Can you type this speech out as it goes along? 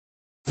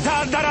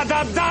da da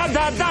da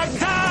da da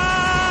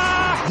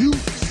da. You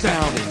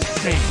sound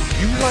insane.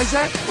 You realize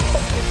that?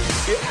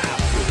 Yeah.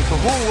 The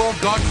whole world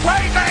gone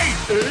crazy!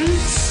 Are you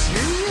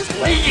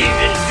serious? Ladies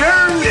and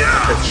germs!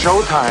 It's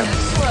showtime.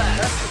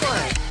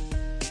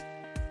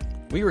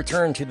 We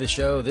return to the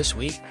show this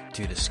week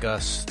to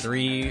discuss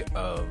three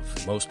of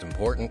most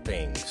important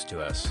things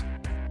to us: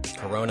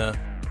 Corona,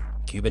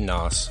 Cuban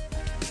Nos,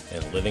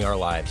 and living our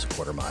lives a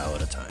quarter mile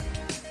at a time.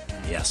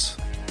 Yes.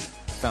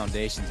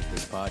 Foundations of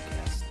this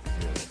podcast,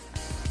 really.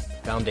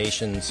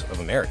 Foundations of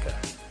America,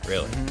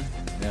 really.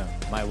 Mm-hmm. Yeah,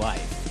 my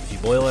life. If you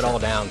boil it all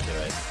down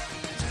to it,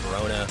 it's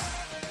Corona,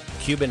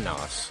 Cuban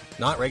Nos,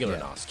 not regular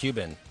Nos,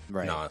 Cuban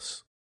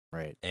Nos.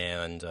 Right.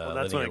 And well,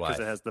 that's living your life.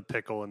 because it has the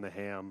pickle and the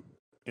ham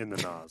in the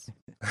Nos.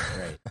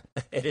 Right.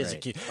 It is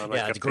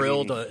right. It's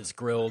grilled. It's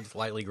grilled,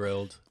 lightly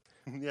grilled.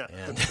 Yeah.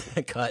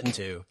 And cut in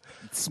two.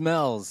 It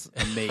smells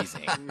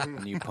amazing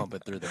when you pump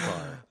it through the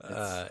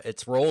car.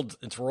 It's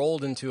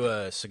rolled into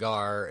a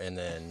cigar and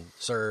then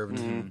served,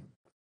 and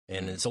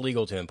it's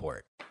illegal to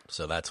import.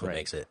 So that's what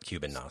makes it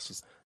Cuban Nos.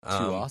 Just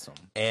too awesome.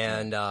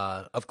 And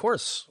of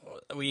course,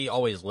 we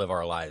always live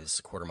our lives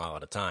a quarter mile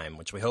at a time,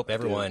 which we hope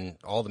everyone,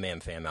 all the Man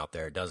Fam out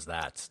there, does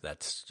that.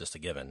 That's just a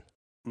given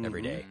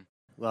every day.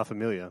 La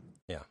Familia.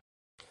 Yeah.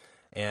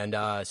 And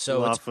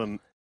so it's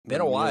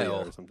been a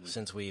while something.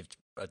 since we've,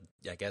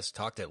 I guess,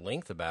 talked at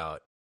length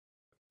about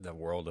the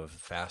world of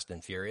Fast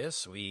and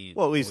Furious.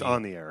 Well, at least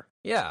on the air.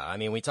 Yeah, I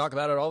mean, we talk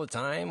about it all the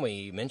time.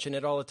 We mention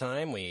it all the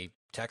time. We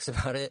text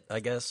about it,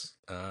 I guess,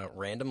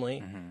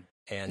 randomly. Mm-hmm.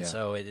 And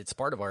so it's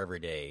part of our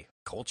everyday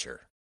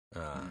culture.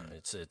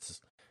 It's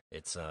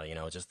you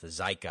know, just the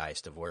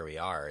zeitgeist of where we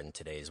are in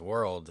today's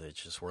world.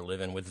 It's just we're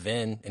living with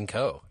Vin and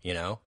Co., you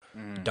know,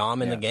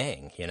 Dom and the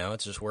gang, you know,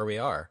 it's just where we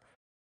are.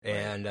 Right.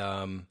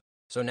 And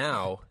so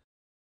now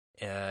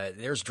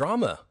there's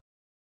drama,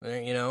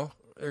 you know,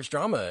 there's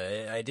drama.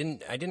 I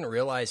didn't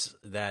realize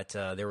that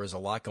there was a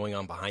lot going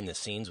on behind the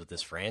scenes with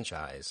this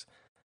franchise.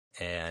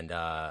 And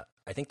I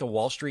think the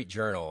Wall Street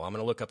Journal, I'm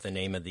going to look up the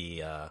name of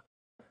the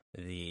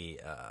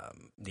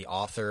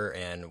author,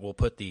 and we'll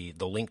put the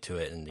link to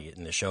it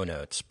in the show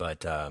notes. But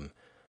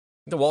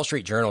the Wall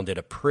Street Journal did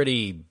a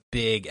pretty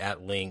big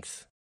at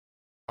length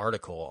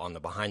article on the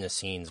behind the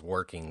scenes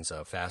workings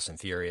of Fast and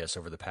Furious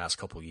over the past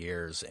couple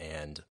years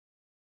and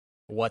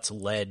what's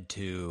led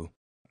to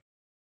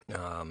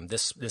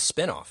this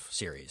spinoff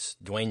series.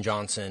 Dwayne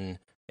Johnson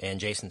and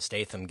Jason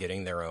Statham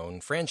getting their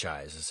own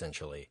franchise,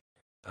 essentially.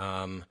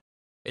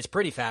 It's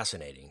pretty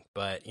fascinating,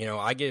 but you know,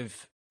 I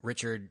give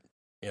Richard,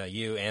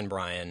 you and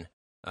Brian,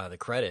 the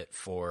credit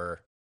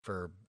for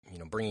you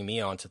know, bringing me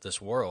onto this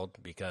world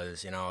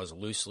because, you know, I was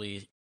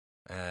loosely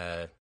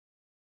a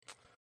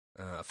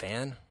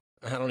fan.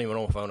 I don't even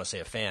know if I want to say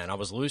a fan. I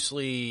was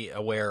loosely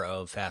aware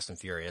of Fast and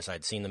Furious.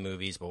 I'd seen the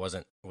movies,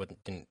 but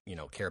didn't you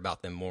know, care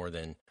about them more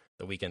than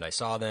the weekend I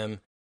saw them.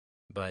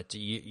 But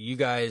you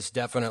guys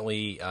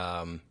definitely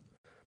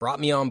brought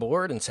me on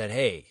board and said,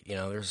 hey, you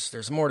know,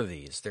 there's more to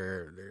these.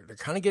 They're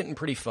kind of getting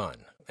pretty fun.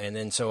 And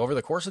then so over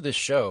the course of this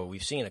show,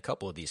 we've seen a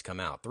couple of these come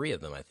out, 3 of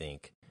them, I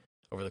think,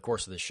 over the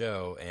course of the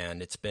show,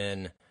 and it's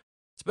been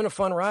a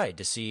fun ride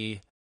to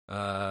see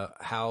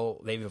how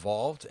they've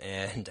evolved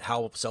and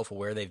how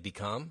self-aware they've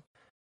become.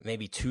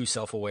 Maybe too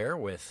self-aware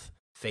with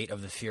Fate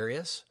of the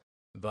Furious,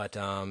 but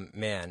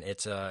man,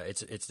 it's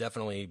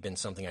definitely been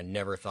something I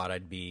never thought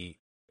I'd be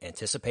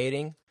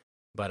anticipating.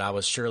 But I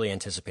was surely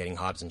anticipating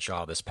Hobbs and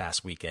Shaw this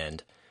past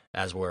weekend,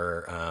 as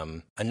were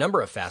a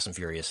number of Fast and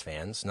Furious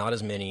fans, not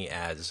as many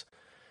as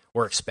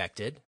were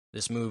expected.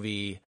 This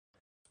movie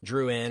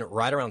drew in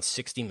right around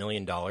 $60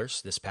 million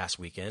this past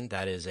weekend.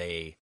 That is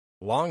a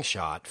long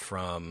shot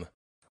from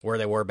where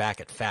they were back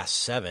at Fast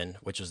 7,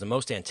 which was the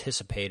most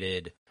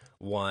anticipated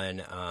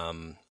one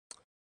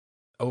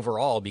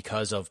overall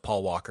because of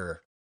Paul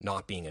Walker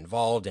not being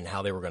involved and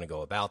how they were going to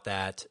go about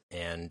that.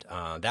 And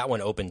that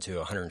one opened to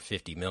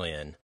 $150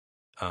 million.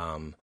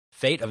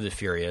 Fate of the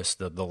Furious,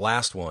 the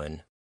last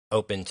one,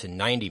 opened to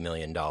 $90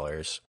 million.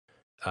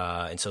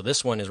 And so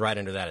this one is right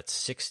under that at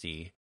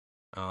 60.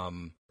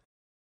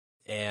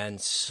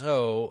 And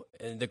so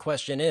the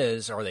question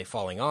is, are they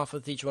falling off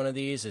with each one of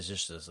these? Is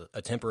this just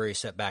a temporary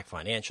setback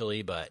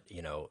financially? But,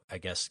 you know, I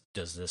guess,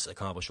 does this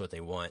accomplish what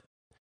they want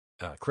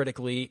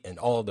critically? And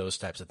all of those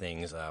types of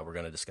things we're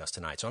going to discuss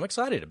tonight. So I'm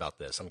excited about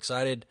this. I'm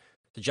excited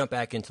to jump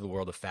back into the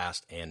world of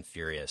Fast and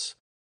Furious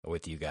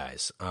with you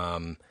guys.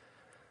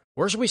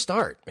 Where should we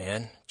start,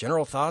 man?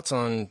 General thoughts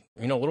on,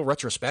 you know, a little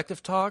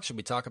retrospective talk? Should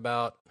we talk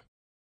about,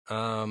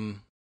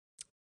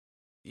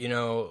 you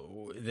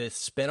know, the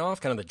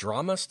spinoff, kind of the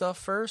drama stuff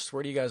first?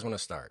 Where do you guys want to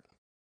start?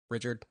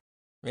 Richard,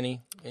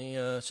 any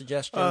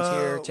suggestions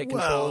here? Take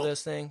control of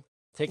this thing?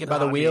 Take it by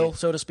the wheel,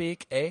 so to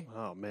speak, eh?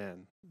 Oh,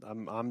 man.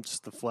 I'm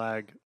just the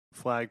flag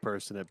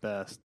person at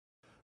best.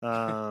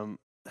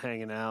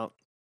 Hanging out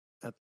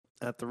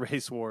at the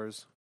race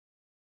wars.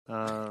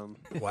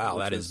 Wow,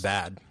 that is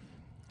bad.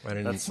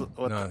 That's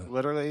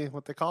literally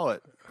what they call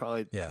it.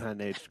 Probably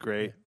hadn't aged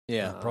great.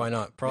 Yeah, probably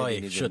not.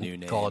 Probably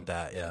shouldn't call it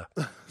that. Yeah.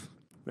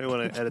 They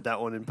want to edit that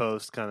one in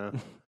post, kind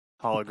of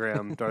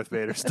hologram Darth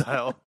Vader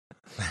style.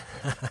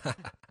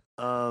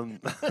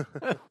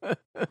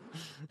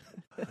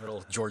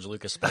 Little George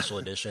Lucas special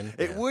edition.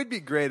 It would be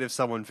great if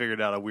someone figured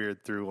out a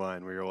weird through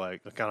line where you're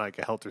like, kind of like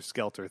a Helter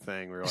Skelter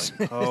thing where you're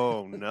like,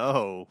 oh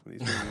no.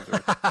 These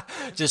movies are...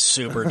 Just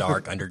super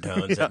dark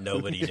undertones that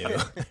nobody knew.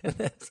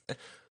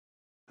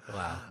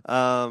 Wow.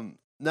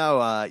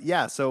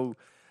 So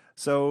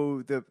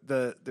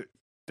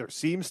there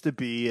seems to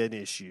be an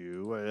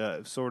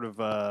issue, sort of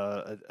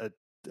a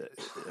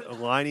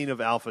lining of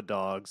alpha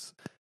dogs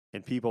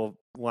and people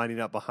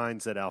lining up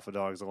behind said alpha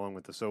dogs along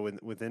with us. So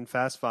within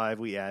Fast Five,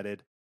 we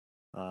added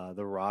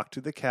The Rock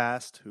to the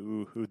cast,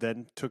 who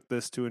then took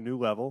this to a new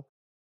level.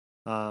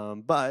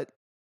 But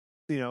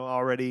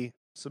already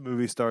some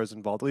movie stars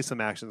involved, at least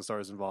some action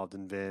stars involved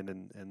in Vin,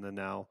 and then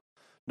now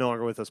no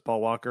longer with us,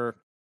 Paul Walker.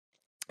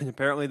 And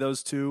apparently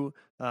those two,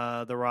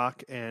 The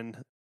Rock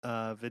and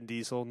Vin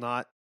Diesel,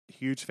 not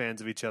huge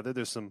fans of each other.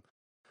 There's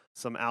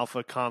some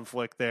alpha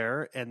conflict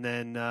there, and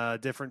then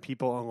different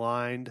people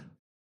aligned.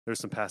 There's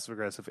some passive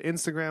aggressive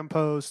Instagram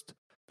post.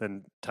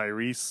 Then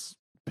Tyrese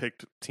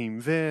picked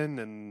Team Vin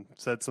and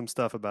said some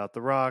stuff about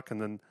The Rock,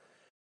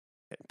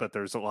 but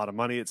there's a lot of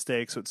money at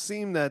stake. So it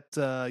seemed that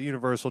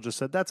Universal just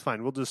said, "That's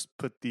fine. We'll just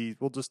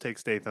take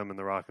Statham and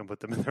The Rock and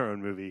put them in their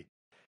own movie,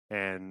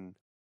 and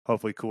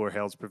hopefully cooler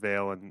heads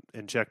prevail and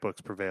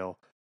checkbooks prevail,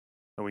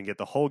 and we can get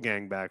the whole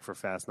gang back for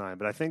Fast 9."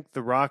 But I think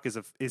The Rock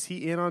is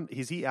he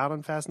out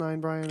on Fast 9,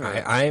 Brian?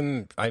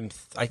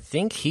 I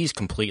think he's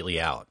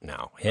completely out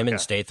now. Him and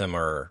Statham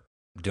are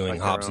doing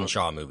like Hobbs and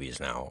Shaw movies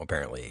now,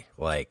 apparently.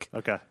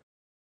 Okay.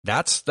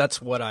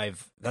 That's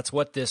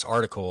what this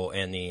article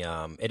and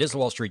it is the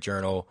Wall Street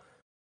Journal,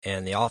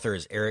 and the author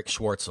is Eric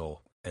Schwartzel,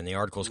 and the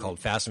article is called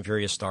 "Fast and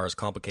Furious Stars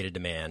Complicated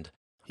Demand.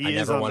 I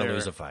never want to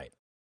lose a fight."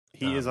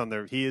 He is on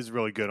there. He is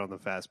really good on the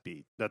fast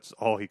beat. That's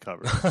all he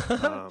covers.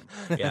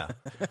 Yeah,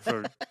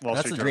 for Wall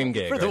that's Street a dream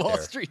Journal. gig For the right Wall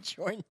there. Street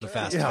Journal. The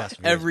fast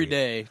Every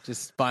day,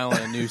 just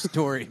filing a new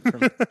story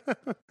from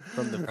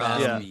the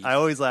fast Yeah, beat. I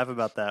always laugh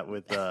about that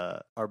with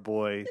our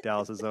boy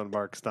Dallas's own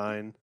Mark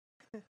Stein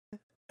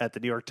at the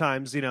New York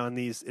Times. In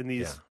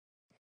these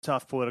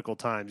tough political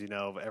times,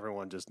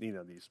 everyone just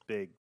these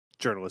big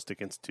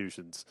journalistic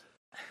institutions.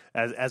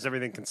 As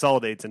everything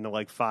consolidates into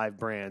like 5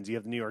 brands, you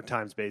have the New York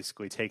Times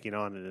basically taking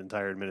on an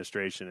entire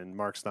administration, and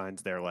Mark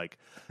Stein's there like,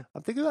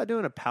 I'm thinking about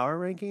doing a power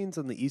rankings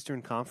on the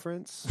Eastern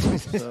Conference.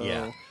 So,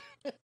 Yeah.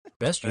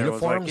 Best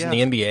everyone's uniforms like,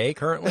 in the NBA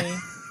currently.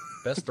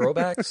 Best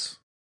throwbacks.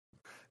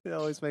 It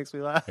always makes me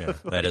laugh. Yeah,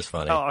 that is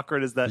funny. How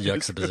awkward is that? The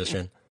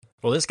juxtaposition.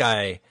 Well, this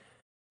guy,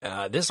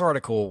 this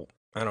article,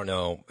 I don't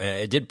know.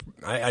 It did.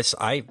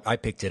 I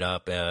picked it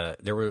up.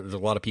 There were a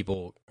lot of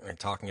people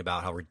talking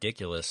about how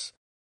ridiculous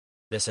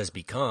this has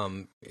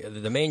become.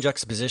 The main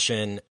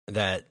juxtaposition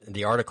that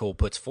the article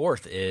puts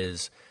forth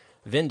is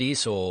Vin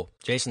Diesel,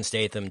 Jason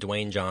Statham,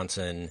 Dwayne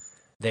Johnson.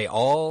 They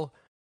all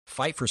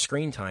fight for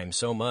screen time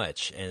so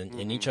much, and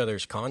in each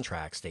other's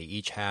contracts, they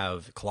each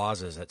have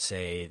clauses that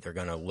say they're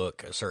going to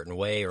look a certain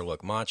way or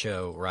look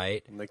macho,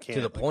 right? And they can't,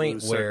 to the point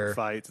lose certain where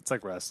fights. It's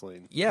like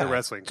wrestling. Yeah, They're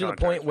wrestling to the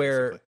contracts, point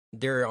where basically.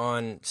 they're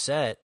on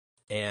set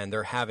and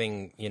they're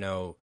having,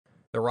 The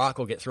Rock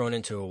will get thrown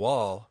into a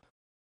wall,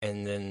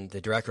 and then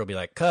the director will be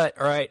like, "Cut,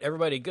 all right,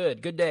 everybody,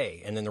 good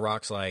day." And then The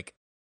Rock's like,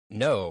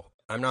 "No,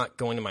 I'm not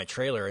going to my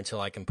trailer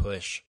until I can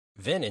push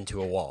Vin into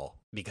a wall,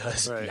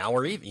 because now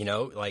we're even."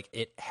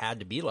 It had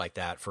to be like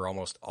that for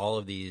almost all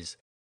of these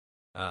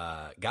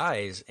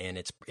guys, and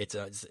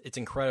it's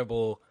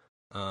incredible.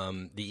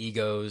 The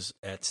egos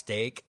at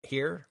stake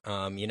here,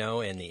 and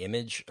the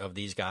image of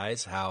these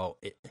guys, how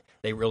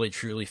they really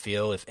truly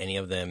feel if any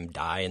of them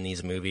die in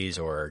these movies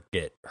or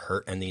get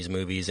hurt in these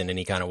movies in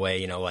any kind of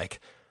way,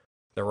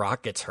 The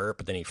Rock gets hurt,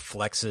 but then he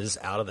flexes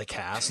out of the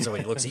cast, so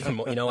he looks even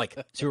more,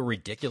 to a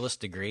ridiculous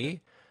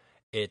degree.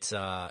 It's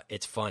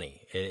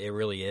funny. It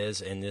really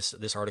is, and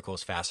this article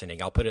is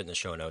fascinating. I'll put it in the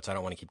show notes. I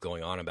don't want to keep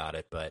going on about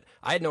it, but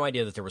I had no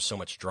idea that there was so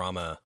much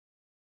drama.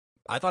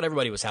 I thought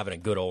everybody was having a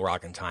good old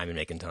rockin' time and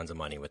making tons of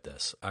money with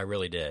this. I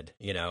really did,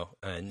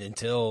 and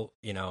until,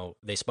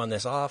 they spun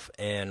this off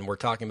and we're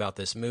talking about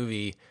this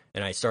movie,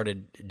 and I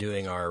started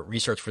doing our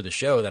research for the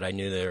show, that I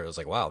knew that it was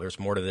like, wow, there's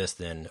more to this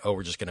than,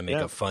 we're just going to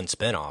make a fun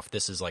spinoff.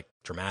 This is like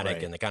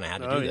dramatic, and they kind of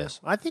had to do this.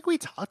 I think we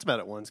talked about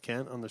it once,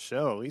 Kent, on the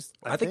show. At least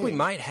I think we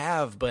might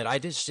have, but I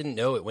just didn't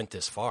know it went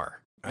this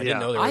far. I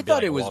didn't know there I would be thought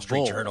like it a was Wall Street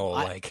bold.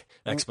 Journal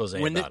expose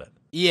about it.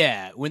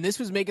 Yeah, when this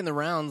was making the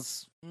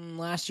rounds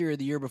last year or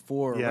the year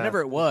before,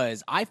 whenever it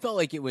was, I felt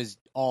like it was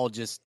all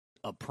just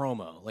a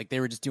promo. Like they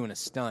were just doing a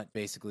stunt,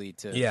 basically,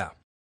 to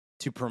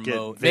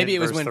promote. Maybe it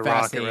was when The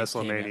Fast Rock 8 at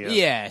came WrestleMania. out.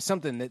 Yeah,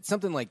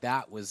 something like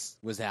that was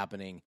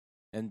happening,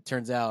 and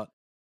turns out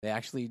they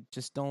actually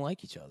just don't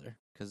like each other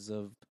because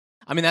of.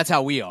 I mean, that's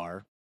how we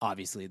are.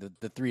 Obviously,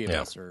 the three of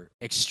us are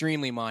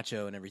extremely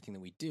macho in everything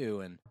that we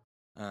do, and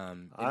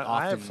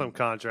I have some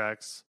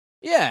contracts.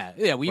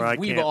 Yeah, We've where I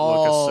can't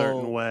all look a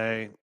certain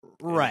way.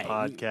 right In the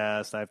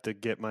podcast. I have to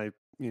get my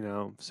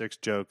 6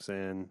 jokes in,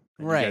 and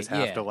Right, you guys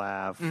have yeah. to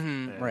laugh.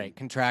 Mhm, and- right,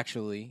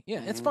 contractually.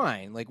 Yeah, it's Mhm.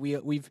 fine. Like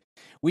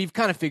we've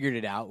kind of figured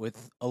it out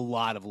with a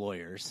lot of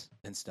lawyers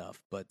and stuff,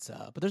 but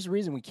there's a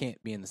reason we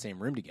can't be in the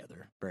same room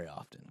together very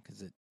often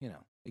because it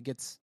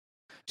gets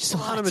just a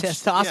lot of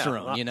it's-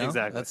 testosterone, yeah,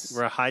 Exactly. That's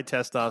We're high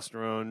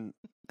testosterone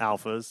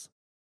alphas.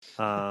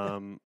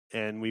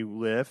 And we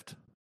lift.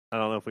 I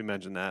don't know if we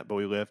mentioned that, but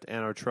we lift,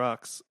 and our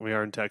trucks. We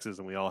are in Texas,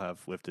 and we all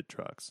have lifted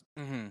trucks.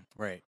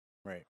 right.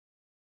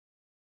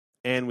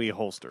 And we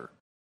holster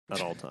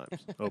at all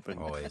times, open.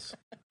 Always.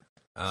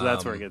 So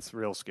that's where it gets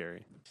real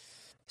scary.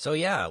 So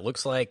yeah, it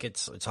looks like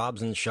it's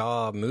Hobbs and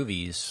Shaw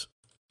movies.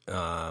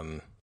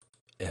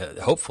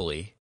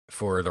 Hopefully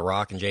for The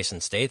Rock and Jason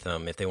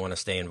Statham, if they want to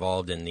stay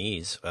involved in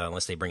these,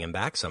 unless they bring him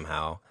back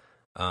somehow.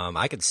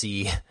 I could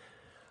see,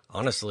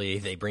 honestly,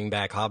 they bring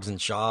back Hobbs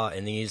and Shaw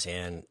in these,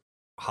 and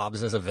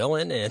Hobbs as a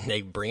villain, and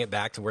they bring it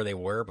back to where they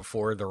were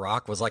before The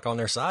Rock was like on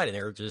their side, and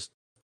they were just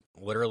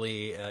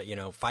literally,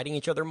 fighting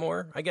each other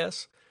more, I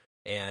guess.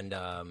 And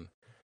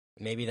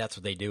maybe that's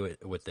what they do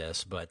with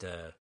this, but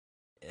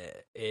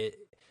it's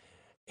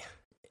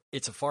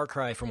a far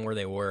cry from where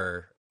they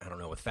were. I don't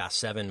know, with Fast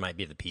 7 might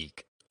be the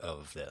peak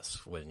of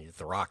this, when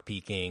The Rock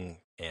peaking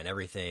and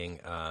everything.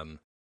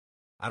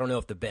 I don't know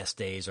if the best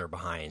days are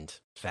behind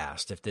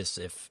Fast. If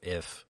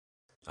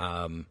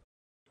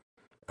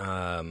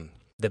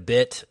the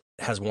bit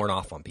has worn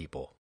off on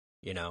people,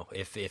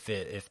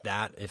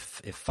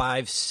 if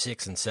 5,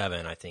 6, and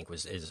 7, I think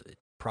is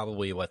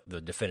probably what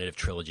the definitive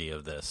trilogy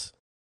of this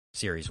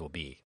series will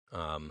be.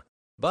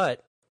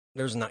 But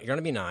there's not going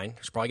to be 9.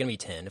 There's probably going to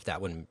be 10 if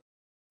that one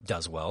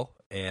does well,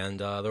 and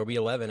there will be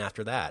 11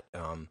 after that.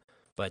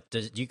 But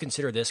do you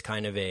consider this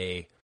kind of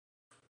a,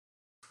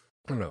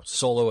 I don't know,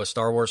 solo a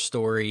Star Wars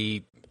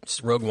story,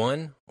 Rogue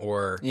One,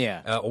 or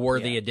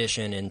the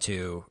addition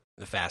into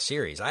the Fast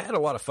series? I had a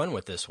lot of fun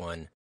with this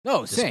one.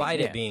 No, despite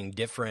same, it being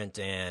different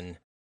and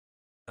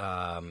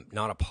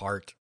not a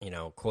part,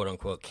 quote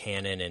unquote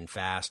canon and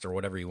Fast or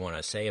whatever you want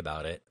to say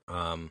about it.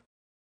 I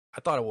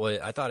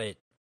thought it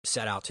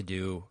set out to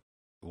do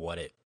what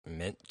it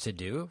meant to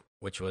do,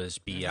 which was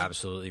be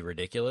absolutely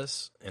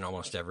ridiculous in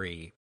almost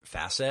every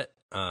facet.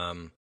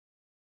 And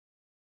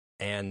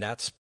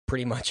that's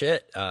pretty much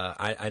it.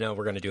 I know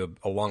we're going to do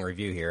a long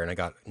review here, and I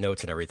got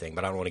notes and everything,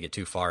 but I don't want to get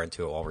too far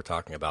into it while we're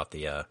talking about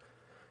the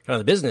kind of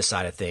the business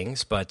side of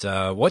things. But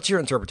what's your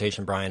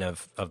interpretation, Brian,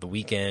 of the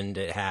weekend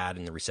it had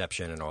and the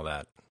reception and all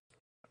that?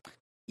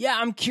 Yeah,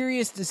 I'm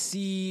curious to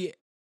see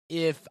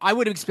if I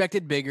would have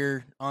expected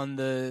bigger on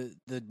the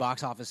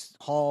box office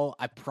haul.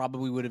 I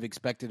probably would have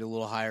expected a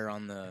little higher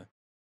on the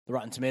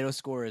Rotten Tomatoes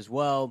score as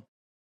well.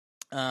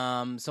 So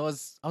I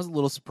was a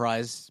little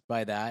surprised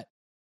by that.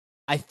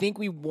 I think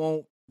we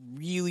won't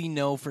really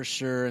know for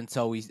sure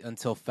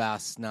until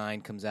Fast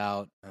 9 comes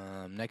out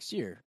next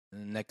year.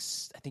 I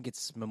think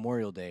it's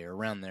Memorial Day or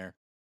around there,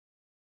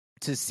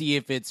 to see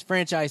if it's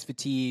franchise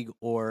fatigue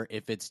or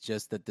if it's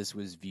just that this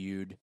was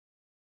viewed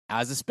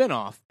as a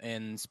spinoff,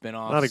 and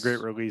spinoffs. Not a great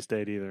release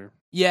date either.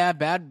 Yeah,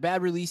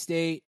 bad release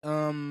date.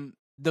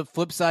 The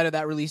flip side of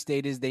that release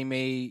date is they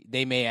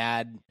may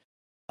add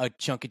a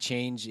chunk of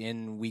change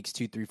in weeks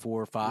 2, 3,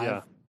 4,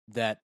 5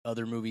 that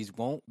other movies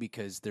won't,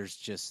 because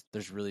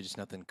there's really just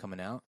nothing coming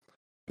out.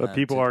 But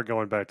people are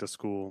going back to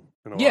school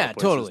in a lot of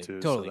places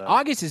too. Totally. So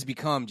August has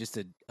become just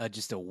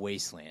a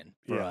wasteland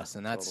for us,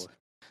 and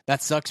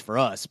that sucks for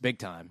us big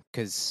time,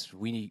 because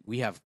we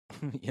have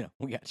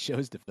we got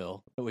shows to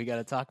fill, we got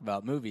to talk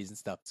about movies and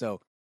stuff.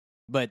 So,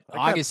 but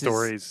August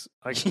stories.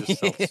 I can just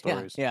tell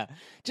stories. Yeah,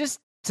 just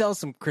tell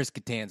some Chris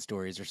Kattan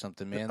stories or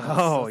something, man.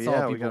 That's we all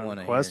got people a want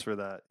to request hear.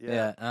 for that.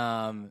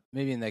 Yeah.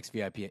 Maybe in the next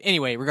VIP.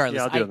 Anyway, regardless,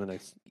 Yeah, I'll do it in the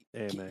next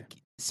AMA.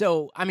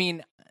 So, I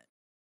mean,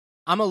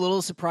 I'm a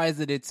little surprised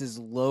that it's as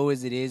low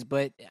as it is,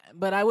 but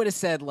I would have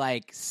said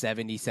like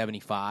 70,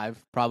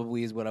 75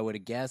 probably is what I would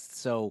have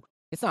guessed. So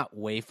it's not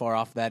way far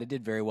off that. It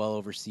did very well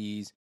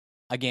overseas.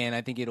 Again,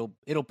 I think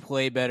it'll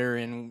play better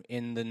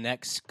in the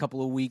next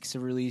couple of weeks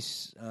of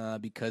release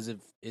because of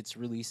its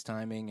release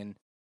timing.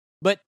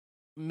 But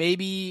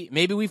maybe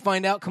we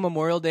find out come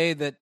Memorial Day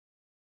that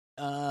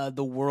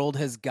the world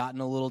has gotten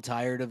a little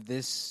tired of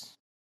this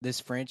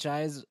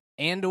franchise,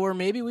 or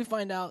maybe we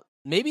find out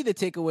maybe the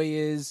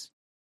takeaway is,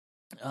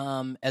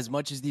 as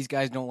much as these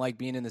guys don't like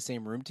being in the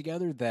same room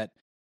together, that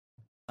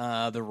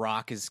The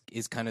Rock is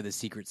kind of the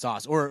secret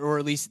sauce, or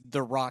at least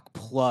The Rock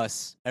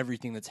plus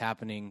everything that's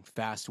happening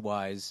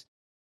Fast-wise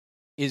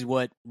is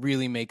what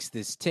really makes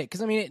this tick.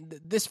 Because I mean,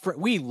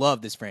 we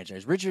love this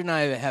franchise. Richard and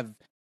I have.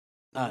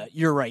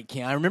 You're right,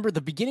 Ken. I remember at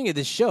the beginning of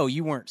this show,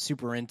 you weren't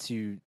super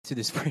into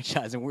this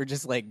franchise, and we're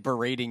just like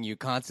berating you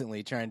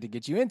constantly, trying to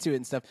get you into it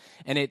and stuff.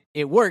 And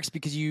it works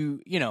because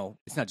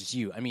it's not just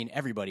you. I mean,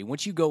 everybody.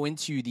 Once you go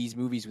into these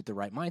movies with the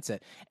right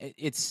mindset,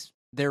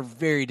 they're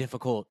very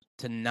difficult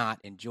to not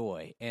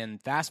enjoy.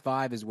 And Fast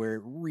 5 is where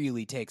it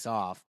really takes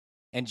off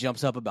and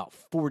jumps up about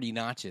 40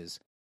 notches.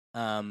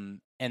 And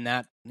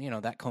that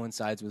that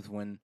coincides with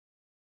when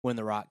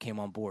The Rock came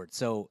on board.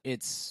 So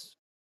it's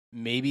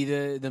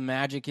maybe the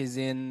magic is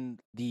in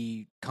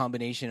the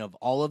combination of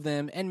all of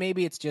them, and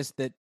maybe it's just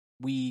that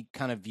we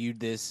kind of viewed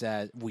this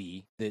as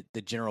the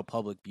general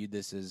public viewed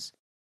this as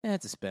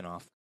it's a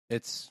spinoff.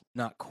 It's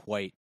not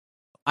quite.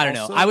 I don't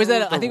know. I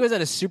think it was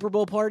at a Super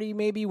Bowl party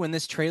maybe when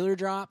this trailer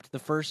dropped, the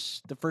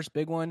first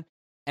big one,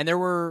 and there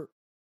were,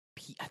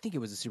 I think it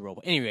was a Super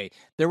Bowl. Anyway,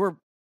 there were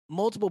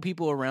multiple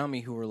people around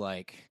me who were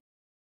like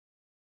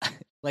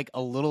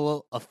a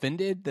little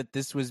offended that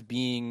this was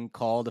being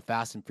called a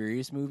Fast and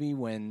Furious movie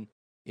when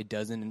it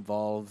doesn't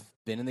involve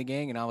Ben and the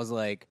gang, and I was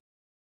like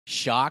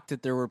shocked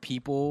that there were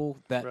people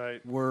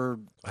that were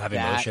have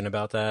emotion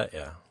about that.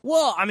 Yeah.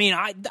 Well, I mean,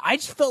 I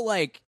just felt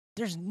like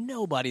there's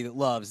nobody that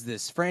loves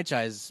this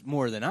franchise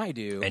more than I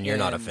do. And you're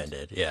not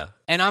offended, yeah.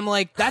 And I'm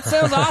like, that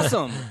sounds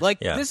awesome. Like,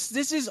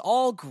 this is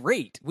all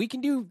great. We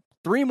can do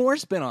 3 more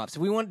spinoffs. If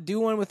we want to do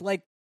one with,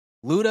 like,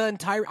 Luda and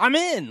Tyre, I'm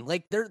in.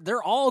 Like,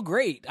 they're all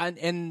great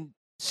and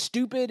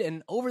stupid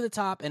and over the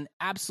top and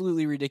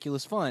absolutely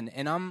ridiculous fun.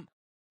 And I'm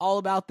all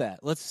about that.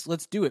 Let's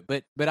do it.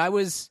 But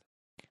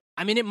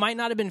it might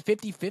not have been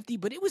 50-50,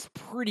 but it was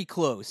pretty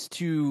close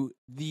to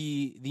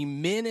the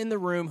men in the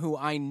room who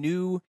I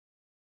knew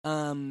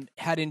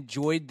had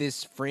enjoyed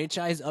this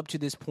franchise up to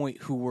this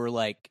point who were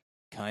like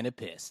kind of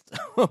pissed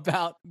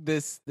about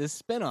this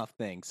spinoff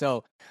thing.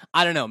 So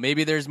I don't know.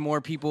 Maybe there's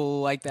more people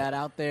like that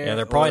out there. Yeah,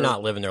 they're probably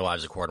not living their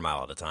lives a quarter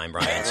mile at a time,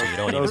 Brian. So you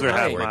don't even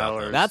have to worry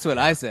about them. That's what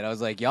I said. I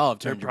was like, y'all have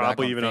turned they're your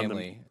probably back on even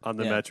family. on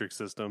the metric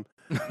system.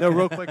 No,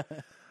 real quick.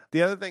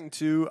 The other thing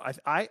too,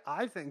 I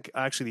think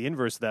actually the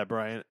inverse of that,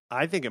 Brian.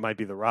 I think it might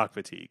be the Rock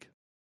fatigue.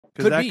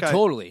 Could be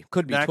totally.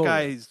 That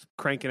guy's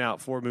cranking out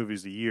 4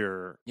 movies a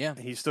year. Yeah.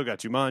 He's still got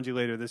Jumanji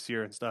later this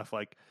year and stuff.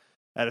 Like,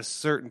 at a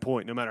certain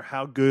point, no matter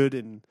how good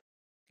and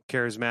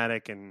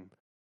charismatic and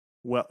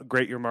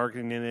great your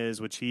marketing is,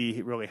 which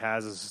he really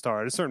has as a star,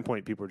 at a certain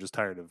point, people are just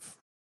tired of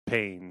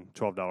paying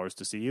 $12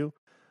 to see you.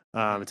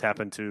 It's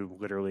happened to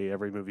literally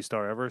every movie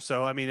star ever.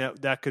 So, I mean,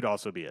 that could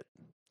also be it.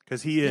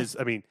 Because he is,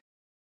 I mean,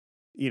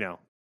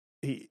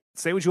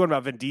 say what you want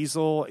about Vin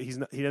Diesel, he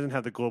doesn't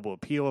have the global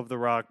appeal of The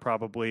Rock,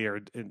 probably, or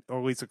at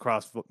least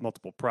across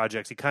multiple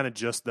projects. He kind of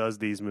just does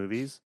these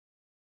movies,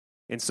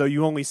 and so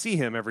you only see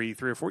him every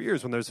 3 or 4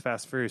 years when there's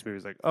Fast and Furious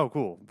movies. Like, oh,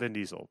 cool, Vin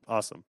Diesel,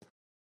 awesome.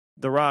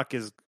 The Rock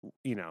is,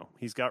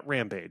 he's got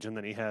Rampage, and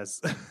then he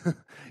has, I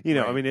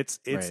mean, it's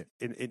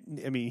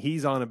I mean,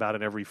 he's on about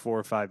it every 4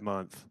 or 5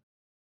 month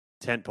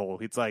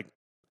tentpole. It's like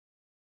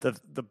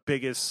the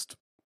biggest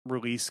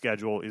release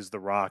schedule is The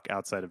Rock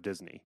outside of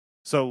Disney.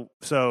 So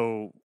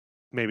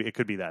maybe it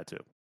could be that too.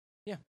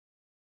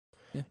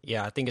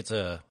 Yeah, I think it's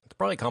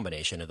probably a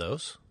combination of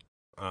those.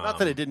 Not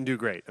that it didn't do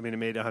great. I mean, it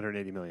made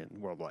 180 million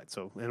worldwide.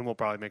 So, and we'll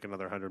probably make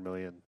another 100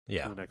 million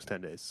in the next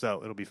 10 days.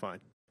 So it'll be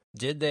fine.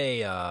 Did they?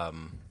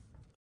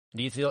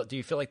 Do you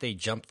feel like they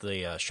jumped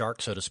the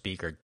shark, so to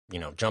speak, or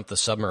jumped the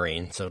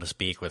submarine, so to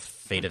speak, with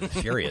Fate of the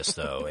Furious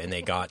though, and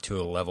they got to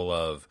a level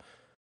of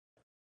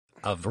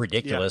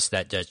ridiculous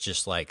that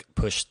just like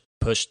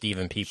pushed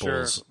even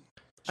people's. Sure.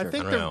 I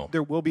think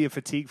there will be a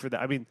fatigue for that.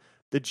 I mean,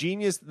 the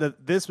genius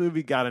this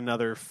movie got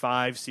another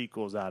 5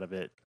 sequels out of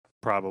it,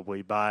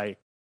 probably by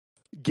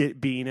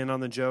being in on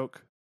the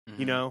joke,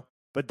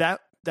 But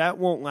that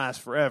won't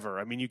last forever.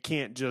 I mean, you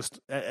can't just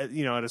at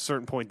a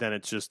certain point then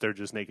they're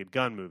just Naked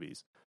Gun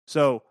movies.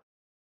 So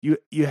you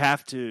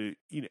have to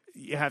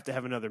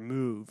have another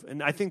move,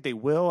 and I think they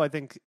will. I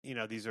think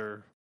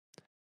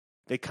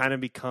they kind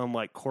of become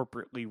like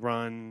corporately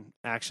run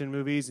action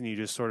movies, and you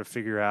just sort of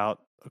figure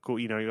out. Cool,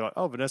 you're like,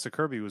 oh, Vanessa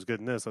Kirby was good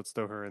in this. Let's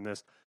throw her in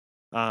this.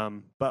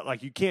 But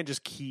like, you can't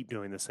just keep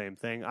doing the same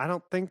thing. I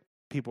don't think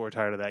people are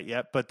tired of that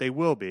yet, but they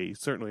will be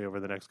certainly over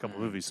the next couple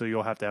movies. So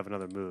you'll have to have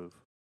another move.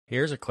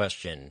 Here's a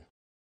question,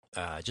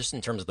 just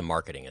in terms of the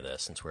marketing of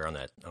this, since we're on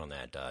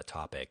that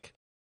topic.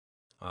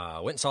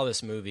 Went and saw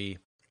this movie.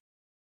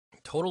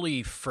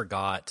 Totally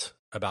forgot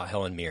about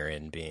Helen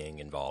Mirren being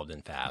involved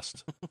in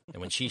Fast,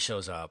 and when she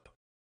shows up,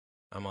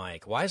 I'm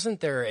like, why isn't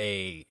there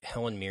a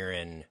Helen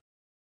Mirren?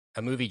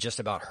 A movie just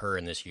about her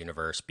in this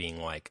universe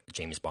being like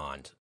James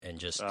Bond and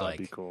just that'd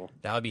be cool.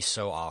 That would be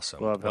so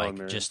awesome. Love Helen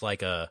Mirren. Just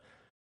like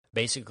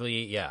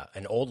basically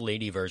an old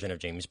lady version of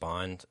James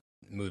Bond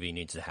movie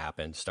needs to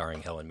happen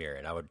starring Helen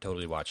Mirren. I would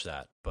totally watch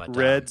that. But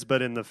Reds,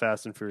 but in the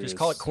Fast and Furious. Just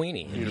call it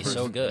Queenie. It'd be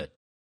so good.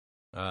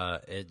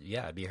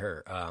 It'd be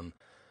her.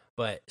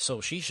 But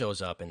so she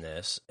shows up in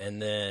this,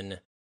 and then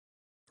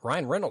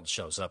Ryan Reynolds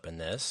shows up in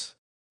this.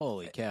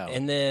 Holy cow.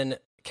 And then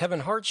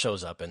Kevin Hart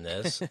shows up in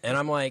this, and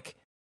I'm like,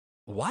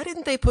 why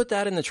didn't they put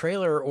that in the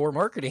trailer or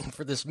marketing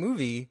for this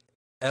movie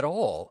at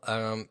all?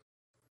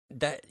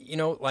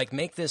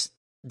 Make this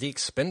the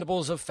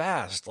Expendables of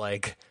Fast,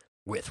 like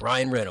with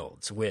Ryan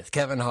Reynolds, with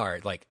Kevin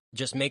Hart, like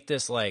just make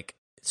this like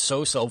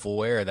so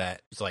self-aware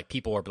that it's like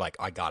people are like,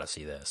 I gotta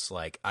see this.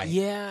 Like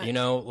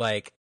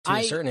to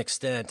a certain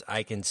extent,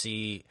 I can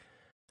see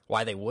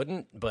why they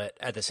wouldn't, but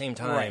at the same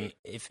time,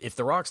 if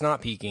The Rock's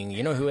not peaking,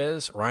 you know who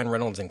is? Ryan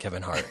Reynolds and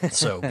Kevin Hart.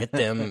 So get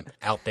them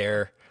out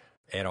there.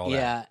 and all yeah,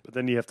 that. But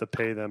then you have to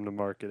pay them to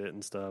market it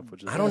and stuff,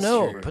 which is I don't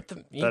know. cheaper.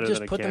 You Better just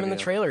than a put them in the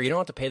cameo. trailer. You don't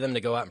have to pay them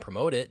to go out and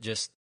promote it.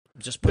 Just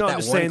put No, I'm that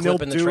just one saying clip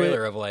they'll in the do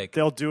trailer it- of like,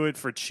 They'll do it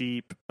for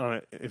cheap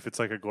if it's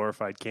like a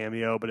glorified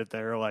cameo, but if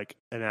they're like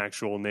an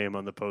actual name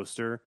on the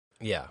poster,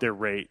 yeah, their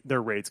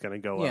rate's going to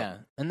go yeah, up.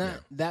 and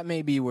that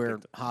may be where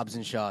Hobbs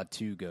and Shaw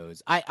 2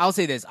 goes. I'll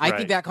say this: I Right.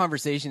 think that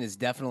conversation is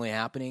definitely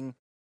happening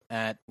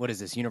at what is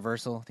this,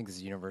 Universal? I think this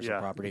is Universal Yeah,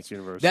 property. it's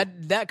Universal.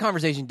 That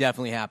conversation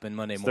definitely happened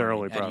Monday It's their morning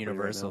only at property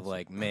Universal. right now, Of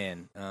like,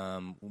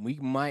 man, we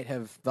might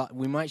have thought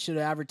we might should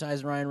have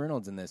advertised Ryan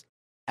Reynolds in this.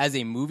 As a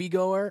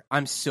moviegoer,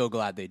 I'm so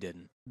glad they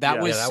didn't. That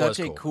Yeah. was Yeah, that such was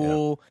a cool,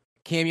 cool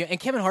cameo, and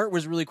Kevin Hart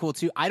was really cool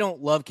too. I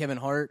don't love Kevin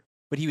Hart,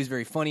 but he was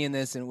very funny in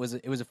this, and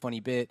it was a funny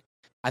bit.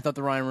 I thought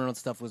the Ryan Reynolds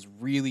stuff was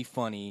really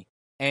funny,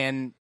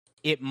 and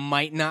it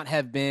might not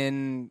have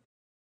been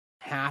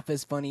half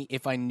as funny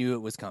if I knew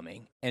it was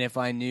coming, and if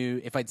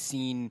I'd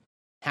seen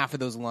half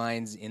of those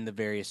lines in the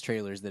various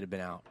trailers that had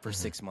been out for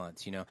 6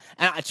 months, you know.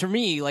 And to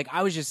me, like,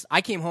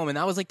 I came home and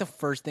that was like the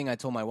first thing I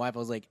told my wife. I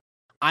was like,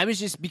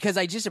 because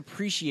I just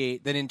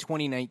appreciate that in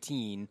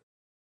 2019,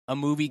 a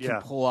movie can Yeah.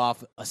 pull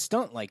off a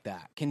stunt like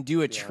that, can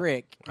do a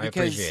trick. I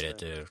because- appreciate it,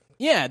 dude.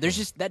 Yeah,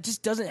 that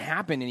just doesn't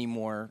happen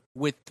anymore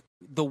with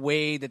the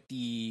way that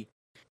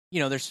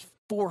there's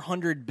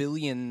 400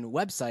 billion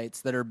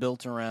websites that are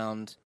built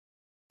around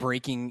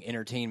breaking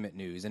entertainment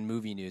news and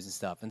movie news and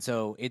stuff. And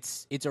so it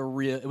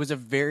was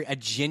a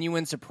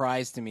genuine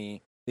surprise to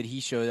me that he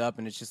showed up,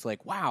 and it's just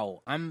like,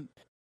 wow, I'm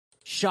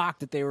shocked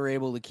that they were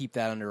able to keep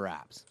that under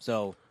wraps.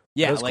 So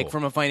yeah, That's like cool.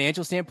 from a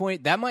financial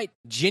standpoint, that might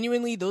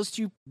genuinely those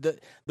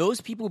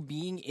people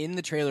being in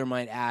the trailer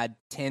might add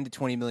 $10 to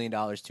 $20 million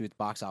to its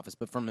box office.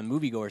 But from a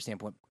moviegoer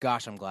standpoint,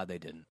 gosh, I'm glad they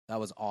didn't. That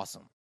was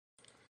awesome.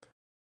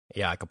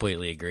 Yeah, I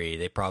completely agree.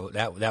 They probably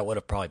that would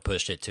have probably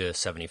pushed it to a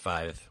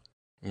 $75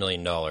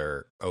 million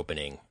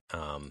opening.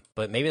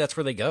 But maybe that's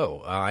where they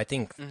go. I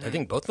think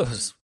both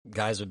those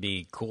guys would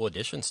be cool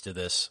additions to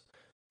this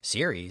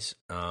series.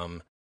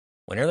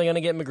 When are they going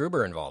to get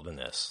MacGruber involved in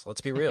this?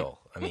 Let's be real.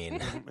 I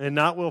mean, And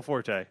not Will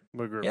Forte,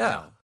 MacGruber.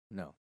 yeah,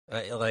 No.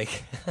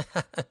 like,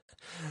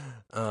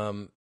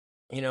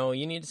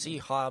 you need to see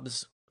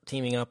Hobbs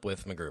teaming up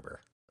with MacGruber.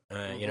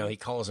 He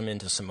calls him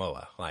into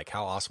Samoa. Like,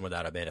 how awesome would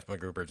that have been if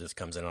MacGruber just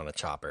comes in on a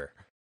chopper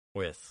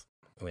with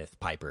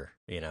Piper,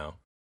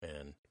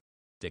 and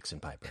Dixon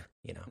Piper,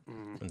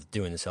 and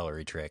doing the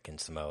celery trick in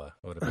Samoa.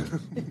 Would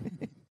have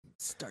been.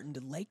 Starting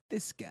to like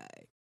this guy.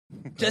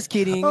 Just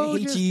kidding. Oh,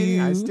 hate just you.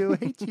 kidding. I still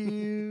hate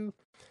you.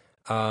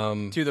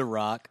 To The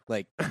Rock,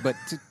 but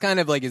to kind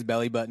of like his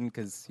belly button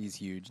because he's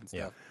huge and stuff.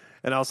 Yeah.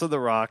 And also, The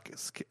Rock,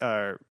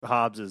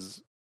 Hobbs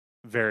is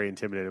very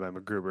intimidated by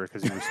MacGruber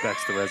because he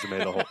respects the resume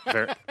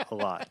a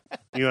lot.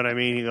 You know what I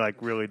mean? He like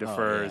really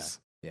defers.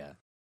 Yeah.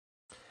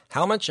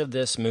 How much of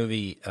this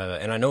movie,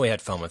 and I know we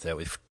had fun with it,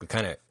 we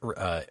kind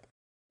of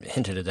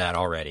hinted at that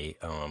already,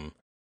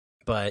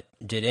 but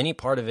did any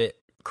part of it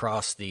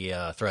cross the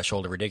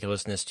threshold of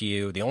ridiculousness to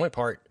you? The only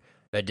part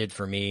that did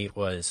for me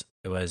was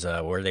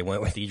where they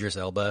went with Idris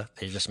Elba.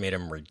 They just made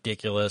him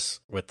ridiculous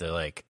with the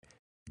like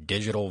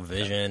digital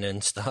vision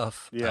and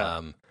stuff.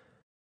 Yeah.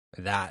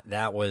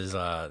 That was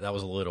a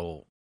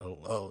little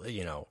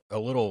a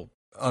little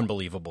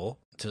unbelievable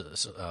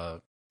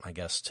to I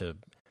guess to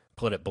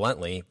put it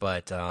bluntly,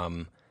 but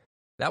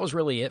that was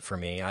really it for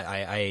me.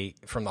 I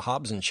from the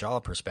Hobbs and Shaw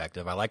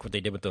perspective, I like what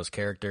they did with those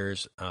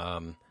characters.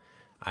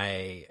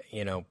 I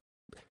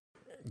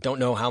don't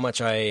know how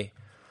much I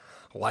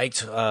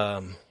liked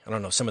I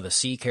don't know, some of the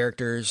C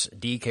characters,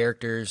 D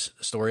characters,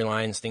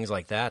 storylines, things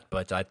like that,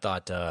 but I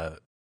thought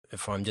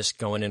if I'm just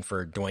going in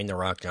for Dwayne The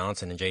Rock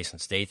Johnson and Jason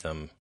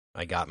Statham,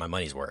 I got my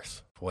money's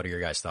worth. What are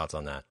your guys' thoughts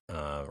on that,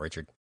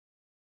 Richard?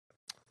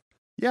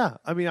 Yeah,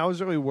 I mean, I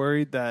was really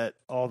worried that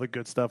all the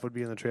good stuff would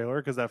be in the trailer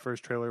because that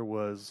first trailer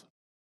was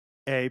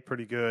A,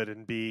 pretty good,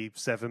 and B,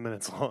 7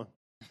 minutes long.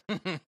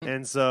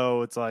 And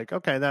so it's like,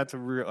 okay,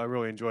 I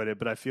really enjoyed it,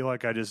 but I feel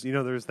like I just,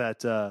 there's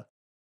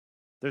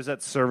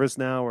that service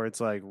now where it's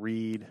like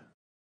read,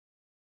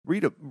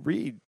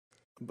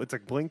 it's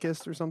like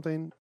Blinkist or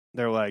something.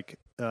 They're like,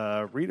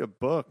 read a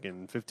book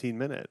in 15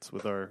 minutes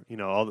with our,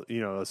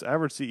 this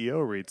average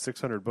CEO reads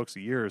 600 books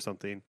a year or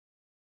something.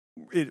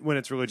 When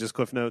it's really just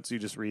Cliff Notes, you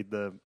just read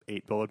the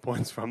 8 bullet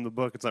points from the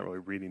book. It's not really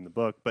reading the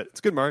book, but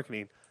it's good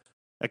marketing.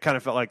 I kind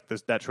of felt like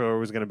that trailer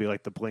was going to be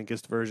like the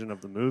Blinkist version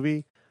of the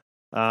movie.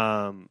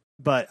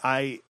 But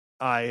I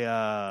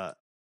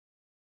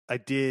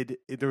did.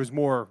 There was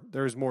more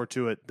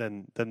to it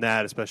than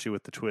that, especially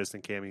with the twist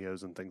and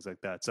cameos and things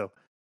like that. So,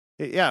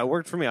 it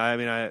worked for me. I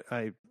mean,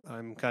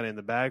 I'm kind of in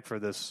the bag for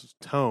this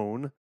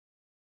tone.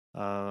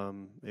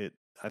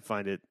 I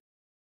find it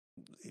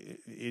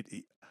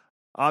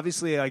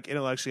obviously, like,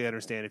 intellectually, I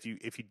understand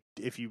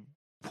if you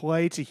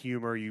play to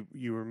humor, you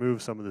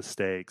remove some of the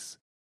stakes,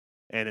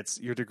 and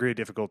your degree of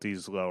difficulty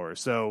is lower.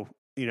 So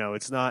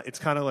it's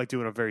kind of like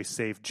doing a very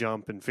safe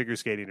jump in figure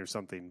skating or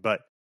something.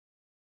 But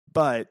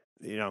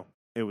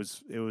it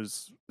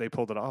was they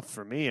pulled it off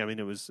for me. I mean,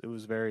 it was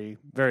very,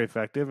 very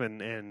effective,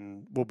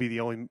 and will be the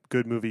only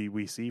good movie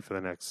we see for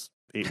the next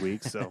 8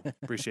 weeks. So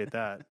appreciate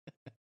that.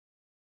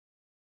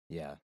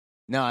 Yeah.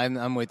 No,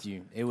 I'm with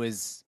you. It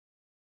was.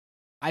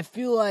 I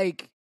feel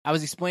like I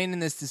was explaining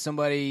this to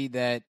somebody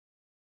that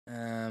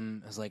I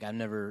was like, I've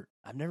never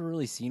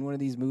really seen one of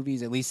these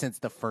movies, at least since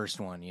the first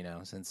one,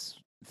 since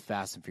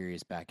Fast and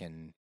Furious back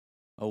in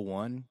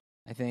 2001,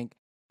 I think.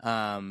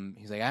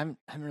 He's like, I haven't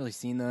really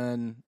seen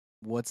them.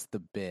 What's the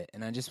bit?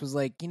 And I just was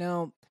like,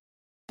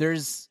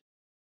 there's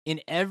in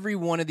every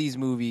one of these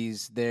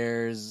movies,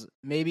 there's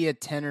maybe a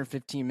 10 or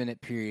 15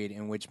 minute period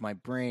in which my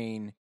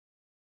brain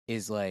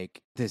is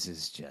like, this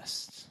is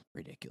just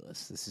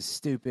ridiculous. This is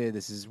stupid.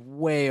 This is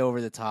way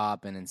over the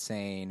top and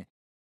insane.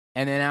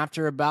 And then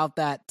after about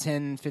that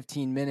 10,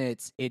 15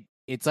 minutes,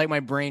 it's like my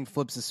brain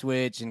flips a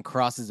switch and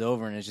crosses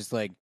over, and it's just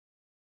like,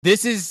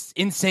 this is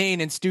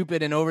insane and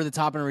stupid and over the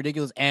top and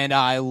ridiculous, and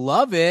I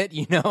love it,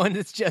 and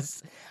it's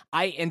just,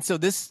 and so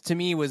this to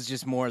me was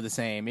just more of the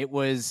same. It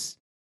was,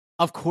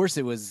 of course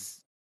it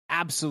was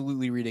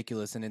absolutely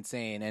ridiculous and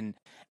insane,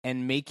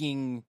 and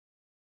making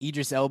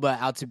Idris Elba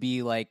out to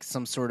be like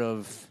some sort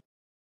of,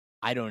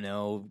 I don't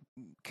know,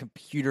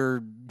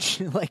 computer,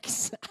 like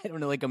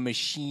a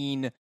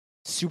machine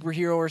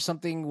superhero or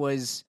something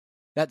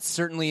that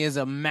certainly is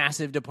a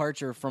massive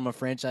departure from a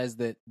franchise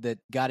that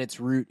got its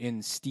root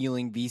in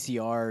stealing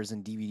VCRs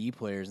and DVD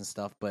players and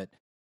stuff, but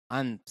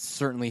I'm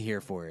certainly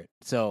here for it.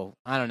 So,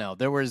 I don't know.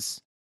 There's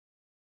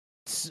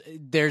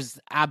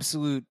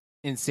absolute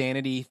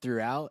insanity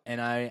throughout, and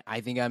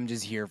I think I'm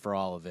just here for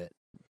all of it.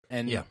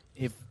 And yeah.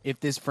 if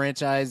this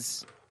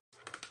franchise,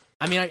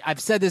 I mean, I've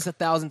said this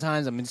 1,000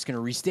 times, I'm just going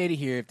to restate it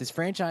here. If this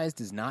franchise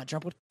does not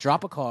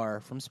drop a car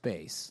from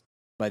space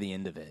by the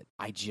end of it,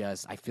 I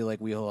feel like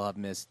we will have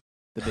missed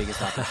the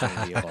biggest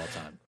opportunity of all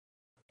time.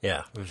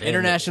 Yeah.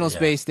 International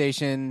Space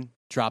Station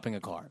dropping a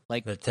car.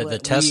 Like the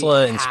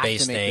Tesla in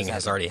space thing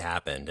has already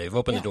happened. They've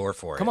opened the door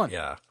for it. Come on.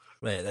 Yeah.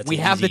 We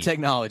have the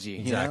technology.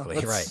 Exactly.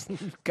 Right.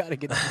 Gotta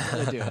do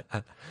it.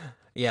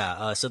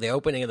 Yeah. So the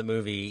opening of the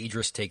movie,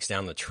 Idris takes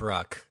down the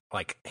truck,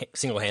 like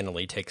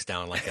single-handedly takes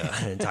down like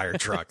an entire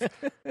truck.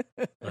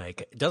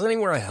 Like, doesn't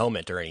even wear a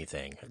helmet or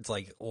anything. It's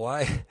like,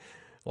 why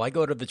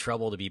go to the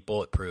trouble to be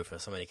bulletproof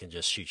if somebody can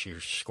just shoot you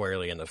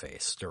squarely in the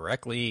face,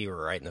 directly or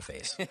right in the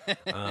face?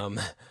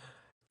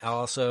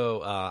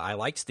 I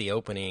liked the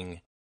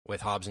opening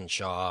with Hobbs and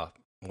Shaw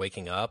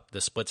waking up,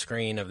 the split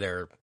screen of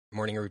their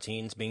morning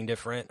routines being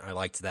different. I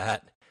liked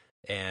that.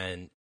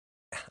 And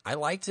I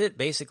liked it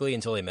basically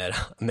until they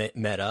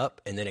met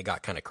up, and then it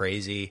got kind of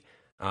crazy.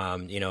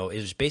 It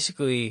was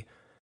basically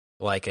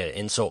like an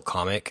insult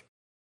comic,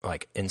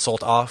 like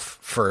insult off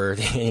for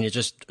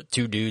just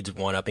two dudes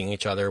one-upping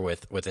each other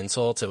with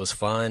insults. It was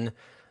fun,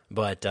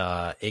 but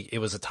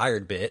it was a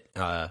tired bit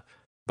by,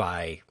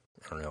 I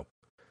don't know,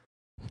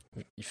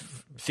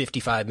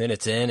 55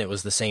 minutes in. It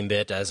was the same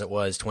bit as it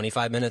was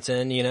 25 minutes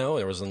in,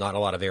 there was not a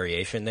lot of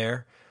variation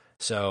there.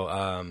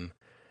 So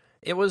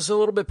it was a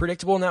little bit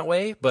predictable in that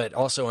way, but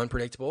also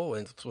unpredictable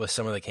with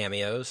some of the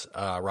cameos.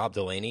 Rob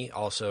Delaney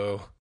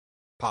also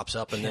pops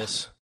up in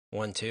this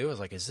one too. I was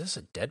like, is this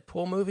a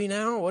Deadpool movie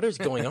now? What is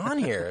going on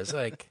here? It's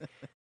like,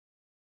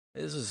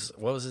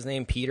 what was his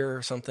name? Peter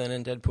or something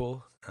in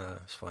Deadpool?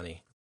 It's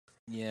funny.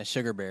 Yeah,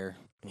 Sugar Bear.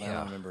 I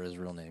don't remember his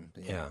real name.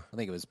 Yeah. I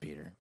think it was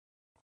Peter.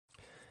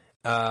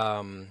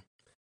 And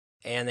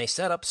they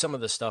set up some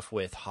of the stuff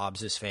with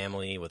Hobbs's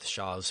family, with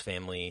Shaw's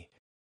family.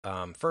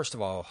 First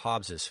of all,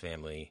 Hobbs's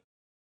family.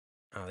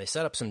 They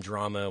set up some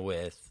drama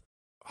with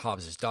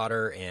Hobbs's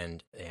daughter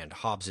and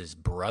Hobbs's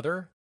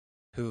brother,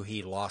 who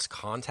he lost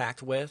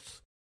contact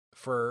with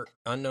for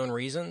unknown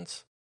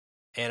reasons.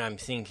 And I'm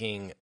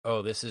thinking,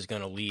 this is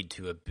going to lead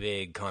to a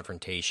big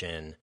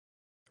confrontation,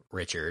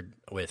 Richard,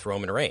 with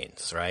Roman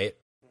Reigns, right?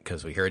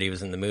 Because we heard he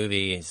was in the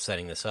movie, he's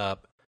setting this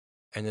up.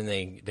 And then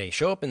they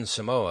show up in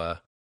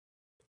Samoa,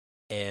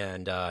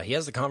 and he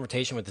has the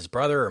confrontation with his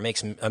brother, or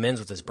makes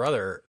amends with his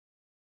brother,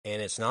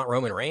 and it's not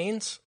Roman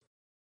Reigns,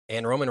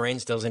 and Roman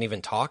Reigns doesn't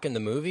even talk in the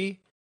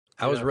movie.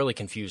 I was really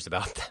confused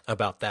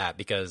about that,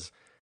 because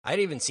I'd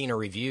even seen a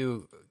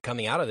review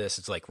coming out of this.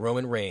 It's like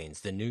Roman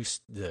Reigns,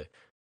 the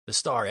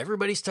star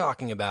everybody's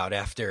talking about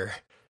after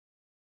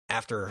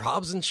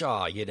Hobbs and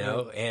Shaw, and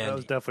that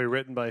was definitely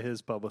written by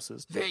his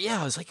publicist.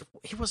 Yeah, I was like,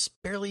 he was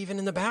barely even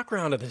in the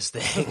background of this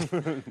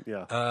thing.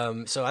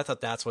 Yeah. So I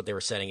thought that's what they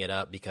were setting it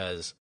up,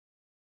 because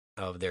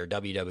of their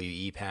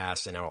WWE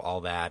past and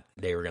all that.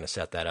 They were going to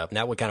set that up, and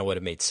that would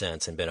have made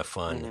sense and been a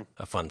fun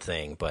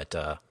thing. But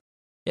I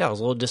was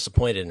a little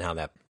disappointed in how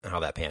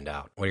that panned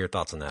out. What are your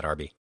thoughts on that,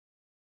 Arby?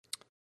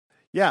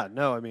 Yeah,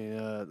 no, I mean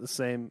the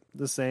same,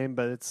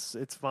 but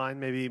it's fine.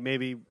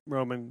 Maybe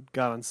Roman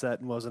got on set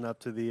and wasn't up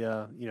to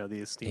the the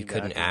esteemed. He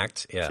couldn't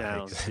act,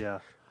 challenge. Yeah,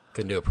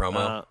 couldn't do a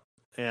promo.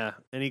 Yeah,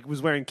 and he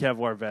was wearing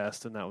Kevlar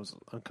vest, and that was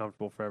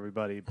uncomfortable for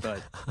everybody.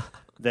 But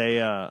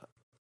that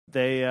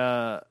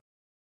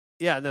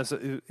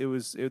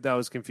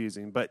was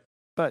confusing, but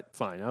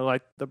fine. I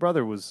like the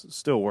brother was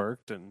still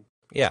worked, and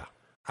yeah.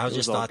 I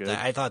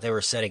thought they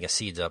were setting a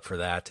seeds up for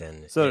that,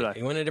 and so did I.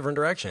 He went in a different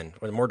direction,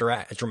 with a more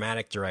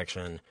dramatic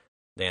direction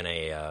than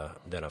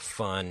a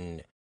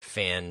fun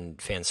fan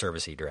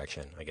servicey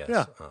direction, I guess.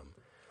 Yeah.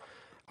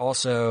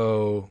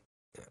 Also,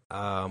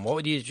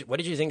 what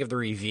did you think of the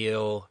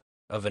reveal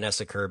of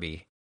Vanessa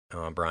Kirby,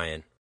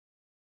 Brian?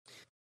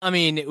 I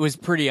mean, it was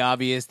pretty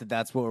obvious that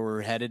that's where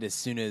we're headed as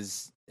soon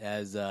as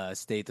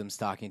Statham's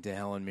talking to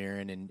Helen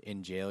Mirren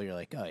in jail. You're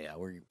like, oh yeah,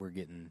 we're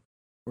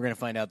gonna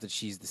find out that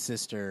she's the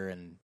sister,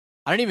 and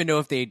I don't even know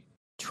if they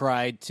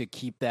tried to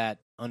keep that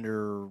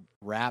under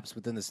wraps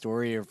within the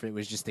story, or if it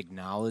was just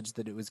acknowledged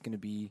that it was going to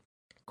be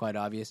quite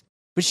obvious.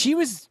 But she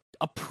was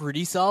a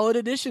pretty solid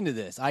addition to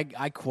this. I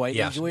quite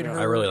enjoyed her.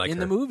 I really like in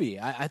her. the movie.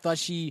 I thought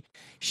she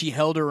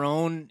held her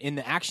own in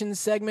the action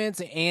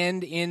segments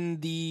and in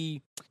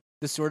the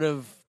sort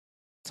of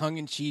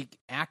tongue-in-cheek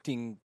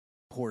acting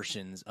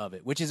portions of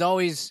it, which is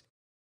always,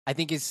 I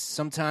think, is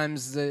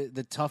sometimes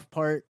the tough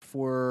part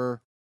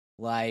for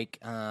like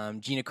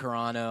Gina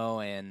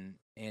Carano and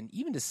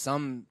even to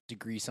some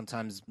degree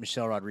sometimes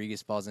Michelle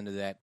Rodriguez falls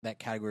into that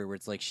category where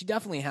it's like she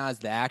definitely has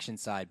the action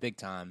side big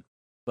time,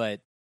 but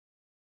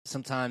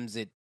sometimes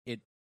it's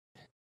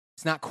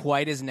not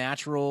quite as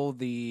natural,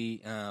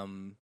 the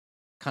kind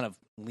of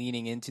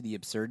leaning into the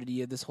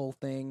absurdity of this whole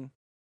thing.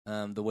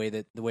 The way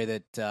that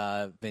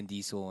Vin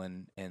Diesel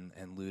and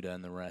Luda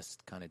and the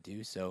rest kind of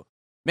do. So,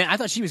 man, I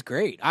thought she was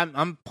great.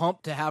 I'm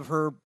pumped to have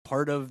her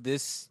part of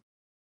this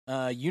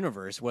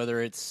universe,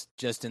 whether it's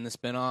just in the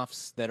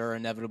spinoffs that are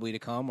inevitably to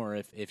come, or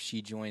if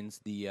she joins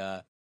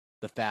the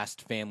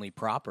Fast family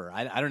proper.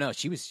 I don't know.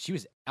 She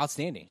was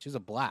outstanding. She was a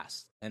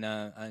blast, and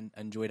I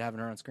enjoyed having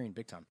her on screen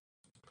big time.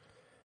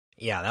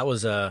 Yeah, that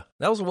was a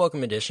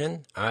welcome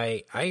addition.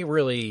 I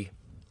really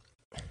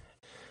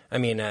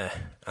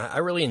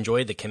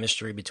enjoyed the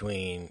chemistry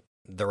between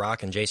The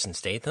Rock and Jason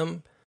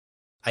Statham.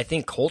 I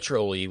think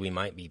culturally we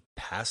might be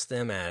past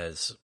them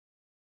as,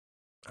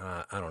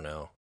 I don't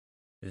know,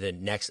 the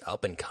next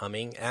up and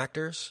coming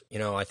actors. You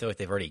know, I feel like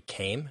they've already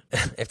came,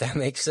 if that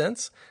makes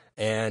sense.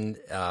 And,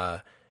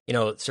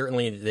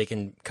 certainly they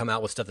can come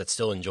out with stuff that's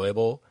still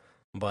enjoyable,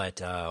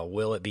 but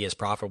will it be as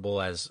profitable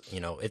as,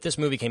 if this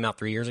movie came out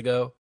 3 years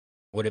ago,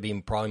 would it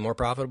be probably more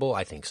profitable?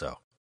 I think so.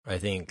 I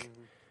think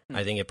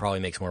it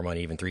probably makes more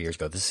money even 3 years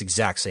ago. This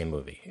exact same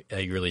movie,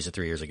 you released it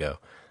 3 years ago.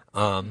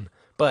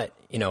 But,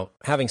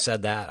 having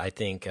said that, I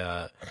think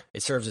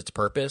it serves its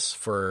purpose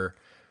for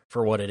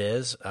what it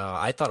is.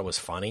 I thought it was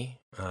funny.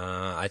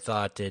 I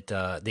thought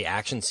the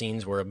action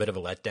scenes were a bit of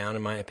a letdown,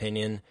 in my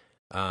opinion.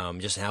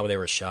 Just how they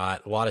were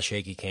shot, a lot of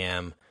shaky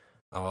cam,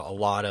 a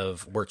lot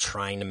of we're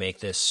trying to make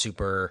this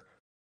super,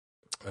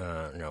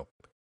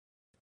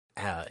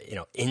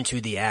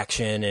 into the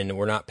action, and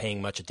we're not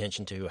paying much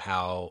attention to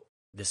how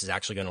this is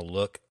actually going to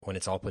look when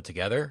it's all put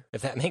together,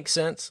 if that makes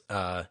sense.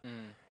 When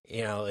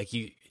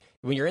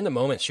you're in the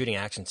moment shooting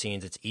action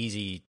scenes, it's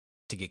easy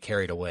to get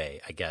carried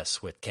away, I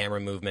guess, with camera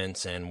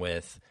movements and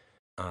with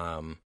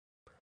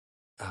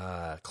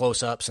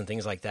close-ups and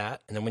things like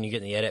that. And then when you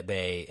get in the edit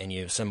bay and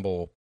you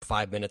assemble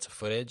 5 minutes of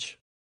footage,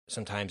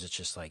 sometimes it's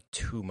just like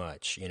too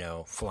much,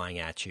 flying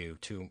at you,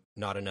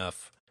 not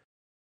enough.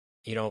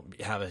 You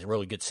don't have a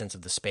really good sense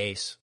of the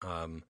space.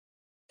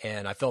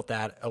 And I felt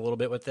that a little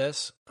bit with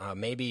this.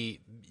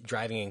 Maybe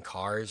driving in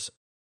cars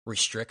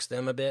restricts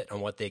them a bit on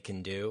what they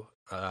can do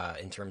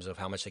in terms of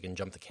how much they can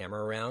jump the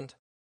camera around.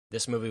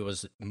 This movie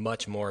was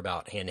much more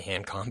about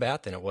hand-to-hand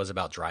combat than it was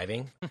about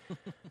driving,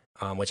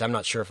 which I'm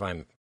not sure if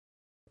I'm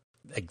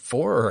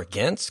for or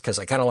against, because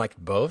I kind of liked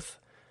both.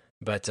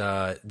 But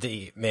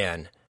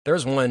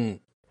there's one,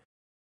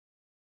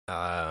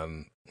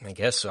 I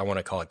guess I want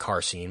to call it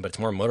car scene, but it's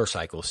more a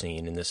motorcycle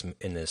scene in this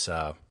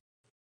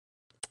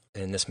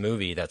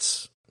movie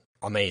that's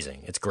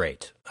amazing. It's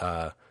great.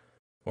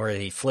 Where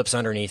he flips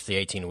underneath the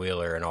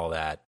 18-wheeler and all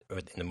that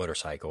in the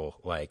motorcycle,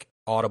 like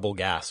audible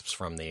gasps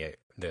from the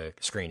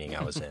screening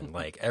I was in.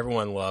 Like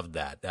everyone loved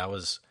that. That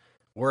was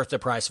worth the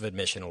price of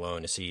admission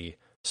alone to see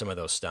some of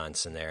those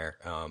stunts in there.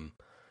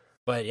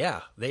 But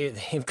yeah,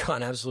 they've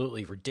gone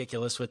absolutely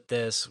ridiculous with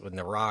this. When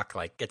The Rock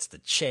like gets the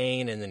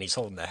chain and then he's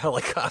holding the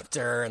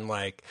helicopter and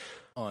like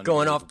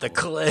going off the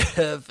cliff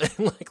and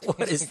like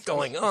what is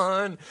going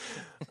on?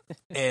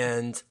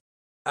 And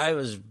I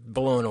was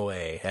blown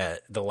away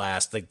at the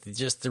last,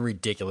 just the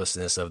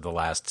ridiculousness of the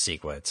last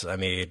sequence. I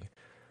mean,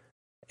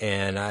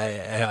 and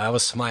I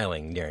was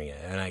smiling during it,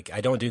 and I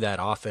don't do that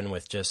often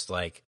with just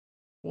like,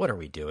 what are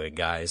we doing,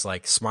 guys?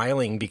 Like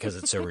smiling because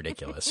it's so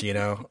ridiculous,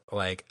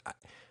 like.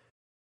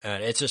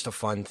 It's just a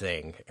fun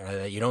thing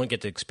that you don't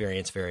get to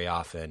experience very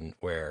often,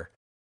 where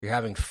you're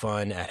having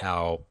fun at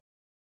how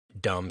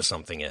dumb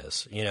something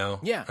is,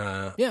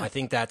 Yeah. I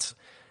think that's,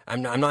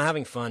 I'm not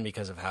having fun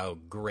because of how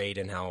great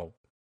and how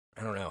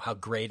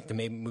great the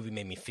movie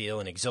made me feel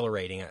and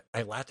exhilarating.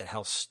 I laughed at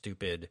how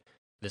stupid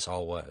this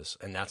all was.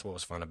 And that's what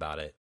was fun about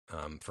it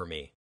for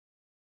me.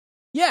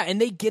 Yeah. And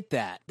they get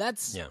that.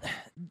 That's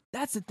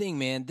the thing,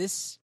 man.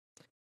 The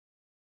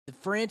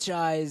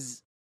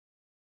franchise,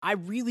 I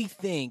really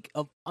think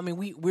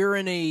we're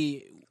in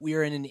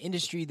an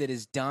industry that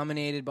is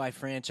dominated by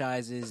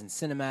franchises and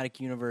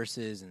cinematic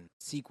universes and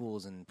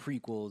sequels and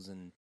prequels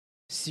and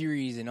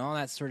series and all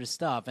that sort of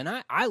stuff. And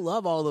I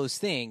love all those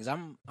things.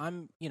 I'm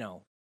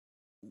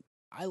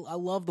I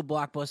love the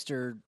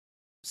blockbuster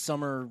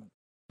summer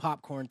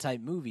popcorn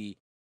type movie.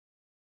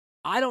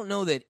 I don't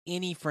know that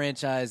any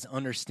franchise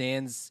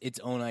understands its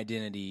own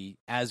identity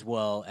as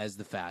well as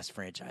the Fast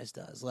franchise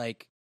does.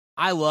 Like,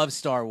 I love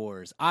Star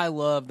Wars. I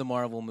love the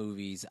Marvel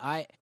movies.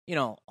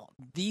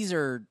 These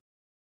are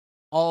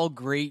all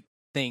great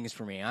things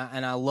for me.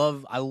 I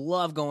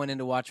love going in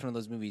to watch one of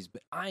those movies,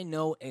 but I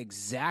know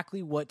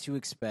exactly what to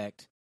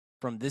expect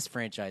from this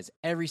franchise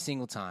every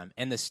single time.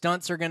 And the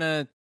stunts are going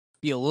to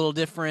be a little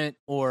different,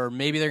 or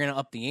maybe they're going to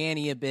up the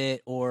ante a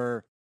bit,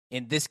 or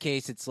in this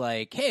case, it's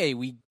like, hey,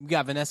 we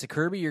got Vanessa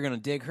Kirby, you're going to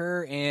dig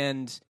her,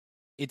 and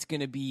it's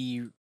going to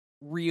be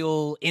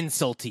real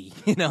insulty,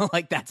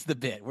 like that's the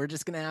bit. We're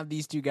just going to have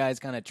these two guys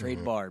kind of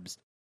trade barbs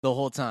the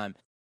whole time.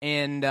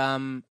 And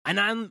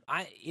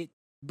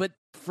but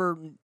for,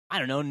 I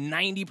don't know,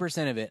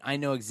 90% of it, I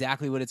know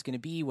exactly what it's going to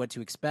be, what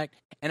to expect,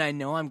 and I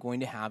know I'm going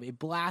to have a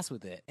blast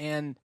with it.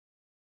 And,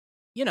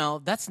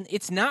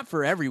 it's not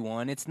for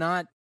everyone. It's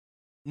not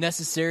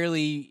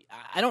necessarily,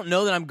 I don't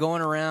know that I'm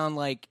going around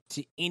like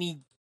to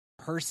any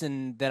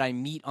person that I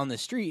meet on the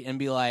street and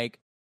be like,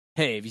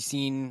 hey, have you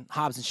seen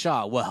Hobbs and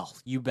Shaw? Well,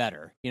 you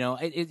better.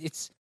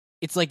 It's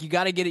like you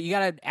got to get it. You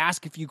got to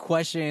ask a few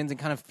questions and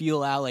kind of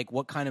feel out like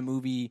what kind of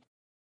movie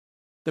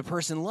the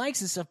person likes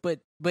and stuff. But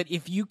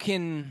if you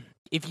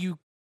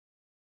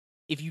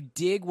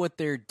dig what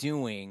they're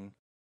doing,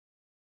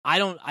 I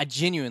don't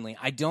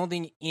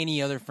think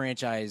any other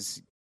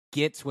franchise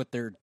gets what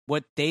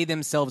they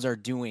themselves are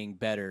doing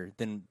better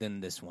than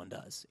this one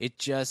does.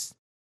 It's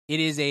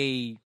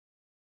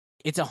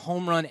a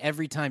home run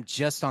every time,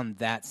 just on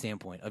that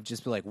standpoint of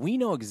just be like, we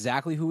know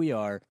exactly who we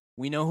are.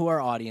 We know who our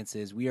audience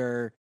is. We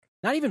are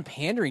not even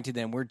pandering to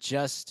them.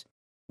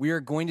 We are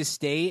going to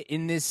stay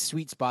in this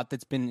sweet spot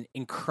that's been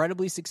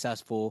incredibly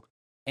successful.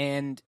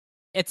 And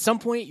at some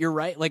point, you're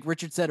right. Like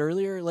Richard said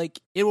earlier, like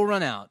it will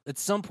run out. At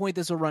some point,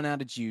 this will run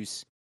out of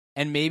juice,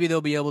 and maybe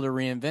they'll be able to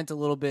reinvent a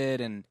little bit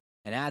and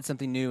add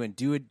something new and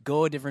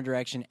go a different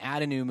direction,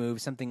 add a new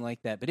move, something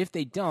like that. But if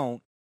they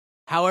don't,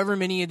 however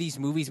many of these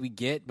movies we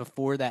get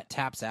before that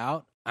taps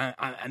out,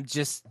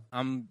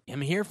 I'm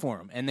here for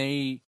them. And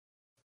they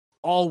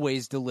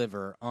always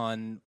deliver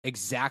on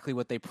exactly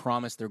what they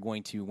promise they're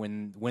going to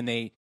when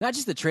they, not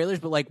just the trailers,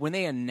 but like when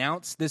they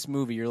announce this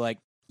movie, you're like,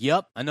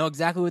 yep, I know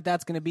exactly what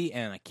that's going to be,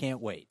 and I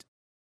can't wait.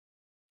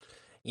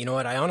 You know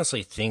what? I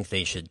honestly think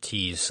they should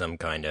tease some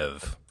kind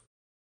of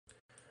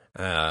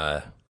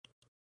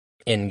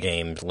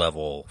in-game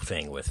level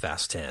thing with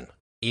Fast 10.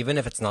 Even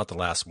if it's not the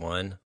last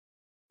one,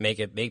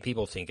 make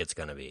people think it's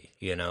going to be,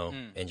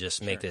 and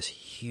just make this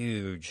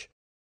huge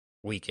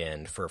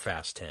weekend for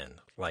Fast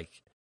 10.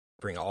 Like,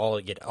 get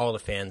all the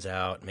fans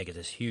out, make it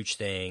this huge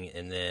thing,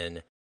 and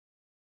then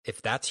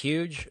if that's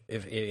huge,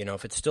 if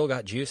it's still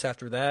got juice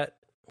after that,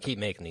 keep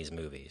making these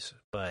movies.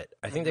 But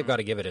I think they've got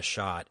to give it a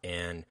shot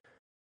and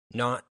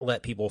not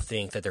let people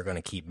think that they're going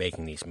to keep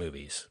making these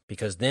movies,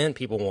 because then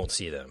people won't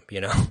see them,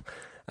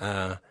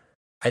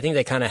 I think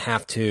they kind of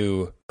have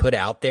to put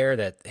out there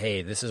that,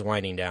 hey, this is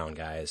winding down,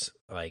 guys.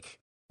 Like,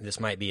 this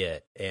might be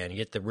it. And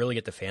you really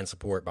get the fan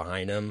support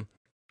behind them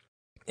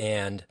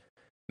and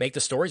make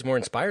the stories more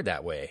inspired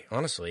that way,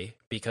 honestly,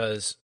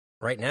 because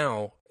right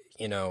now,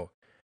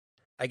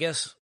 I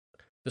guess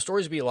the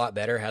stories would be a lot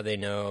better had they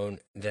known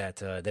that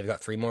they've got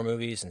 3 more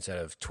movies instead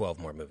of 12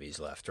 more movies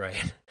left,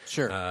 right?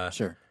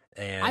 Sure.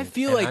 And I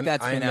feel like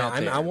that's been out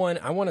there. I want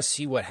to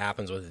see what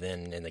happens with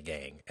Vin and the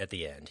gang at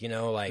the end.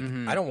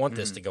 I don't want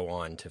this to go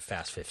on to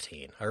Fast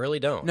 15. I really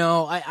don't.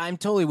 No, I'm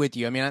totally with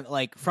you. I mean,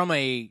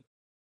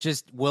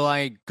 will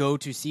I go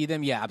to see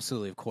them? Yeah,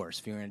 absolutely, of course.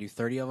 If you're going to do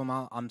 30 of them,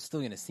 I'm still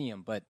going to see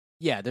them. But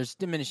yeah, there's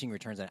diminishing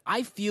returns on it.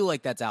 I feel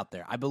like that's out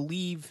there. I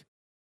believe,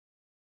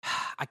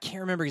 I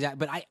can't remember exactly,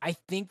 but I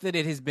think that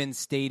it has been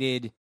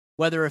stated,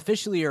 whether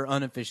officially or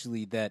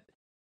unofficially, that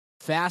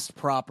Fast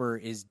proper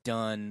is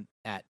done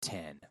at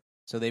 10.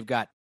 So they've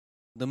got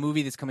the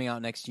movie that's coming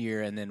out next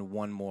year and then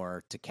one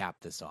more to cap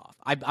this off.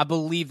 I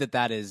believe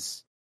that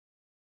is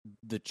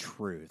the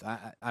truth.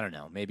 I don't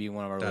know. Maybe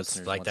one of our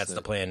listeners wants that's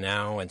the plan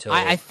now until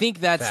I think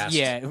that's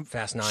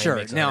Fast 9 sure.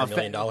 makes now, $100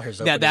 million over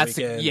that's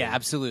the weekend.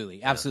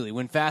 Absolutely.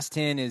 When Fast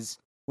 10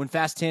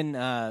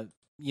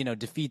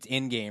 defeats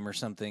Endgame or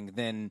something,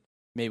 then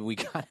maybe we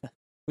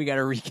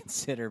gotta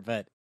reconsider.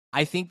 But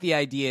I think the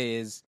idea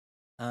is,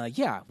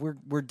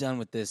 we're done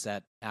with this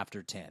at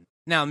after 10.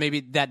 Now, maybe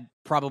that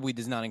probably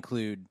does not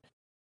include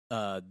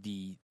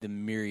the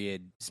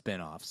myriad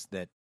spinoffs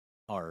that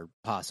are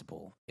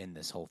possible in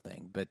this whole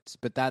thing, but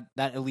that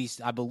at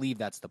least I believe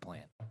that's the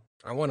plan.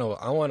 I want a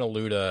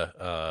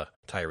Luda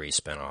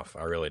Tyrese spinoff.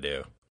 I really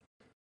do.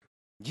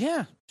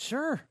 Yeah,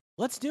 sure.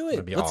 Let's do it.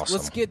 That'd be awesome.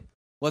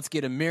 Let's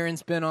get a Mirren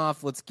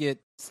spinoff. Let's get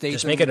Statham.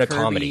 Just make it a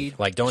Kirby. comedy.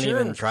 Like, don't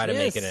even try to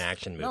make yes. it an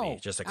action movie. No,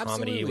 just a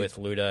absolutely. comedy with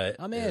Luda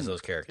I'm as in. those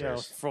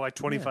characters. For like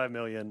 $25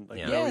 million, no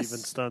Yes. even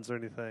stunts or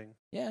anything.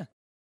 Yeah,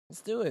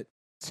 let's do it.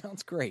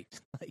 Sounds great.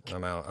 Like,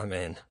 I'm out. I'm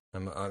in.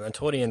 I'm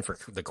totally in for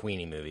the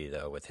Queenie movie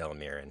though with Helen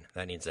Mirren.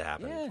 That needs to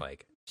happen. Yeah.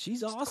 Like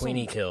she's awesome.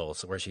 Queenie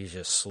Kills, where she's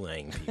just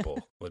slaying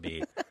people, would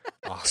be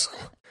awesome.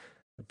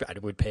 I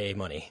would pay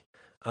money.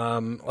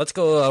 Let's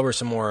go over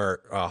some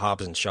more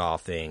Hobbs and Shaw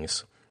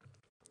things.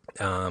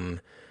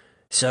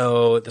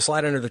 So the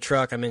slide under the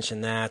truck, I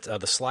mentioned that.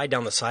 The slide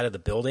down the side of the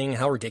building,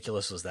 how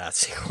ridiculous was that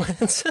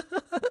sequence?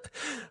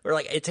 Where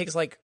like it takes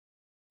like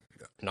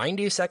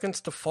 90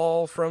 seconds to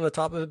fall from the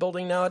top of the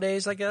building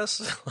nowadays, I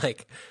guess.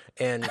 Like,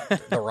 and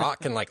The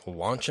Rock can like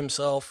launch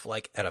himself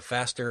like at a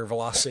faster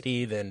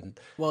velocity than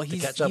well, to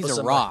he's catch up with a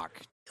somebody.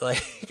 rock.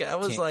 Like I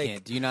was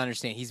like, do you not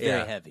understand? He's very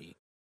Yeah. heavy.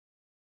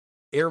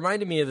 It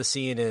reminded me of the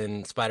scene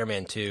in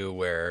Spider-Man 2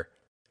 where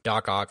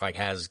Doc Ock like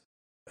has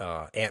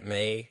Aunt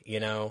May,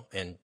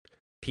 and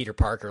Peter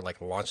Parker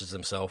like launches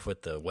himself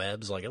with the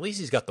webs. Like at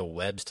least he's got the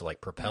webs to like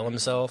propel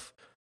himself.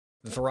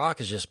 The Rock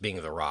is just being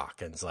The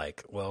Rock, and it's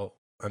like, well,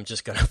 I'm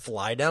just gonna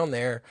fly down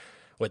there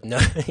with no,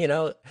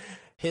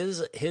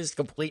 his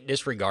complete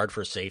disregard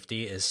for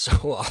safety is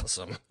so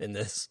awesome in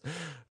this.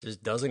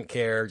 Just doesn't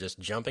care, just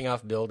jumping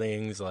off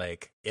buildings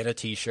like in a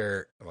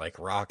t-shirt, like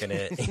rocking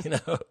it,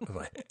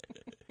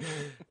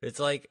 It's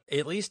like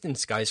at least in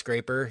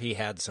Skyscraper he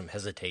had some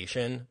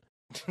hesitation.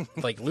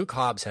 Like Luke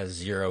Hobbs has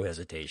zero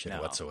hesitation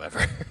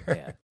whatsoever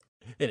Yeah.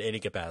 in any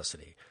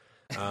capacity.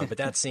 But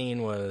that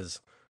scene was,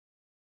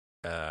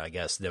 I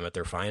guess, them at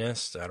their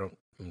finest.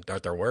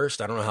 At their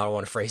worst. I don't know how I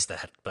want to phrase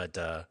that, but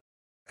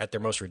at their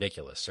most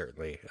ridiculous,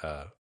 certainly.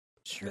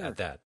 Sure. At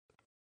that.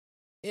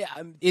 Yeah,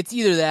 it's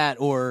either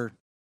that or,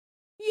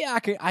 yeah,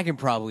 I can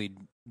probably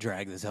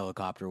drag this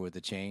helicopter with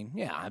a chain.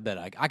 Yeah, I bet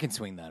I can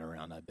swing that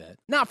around. I bet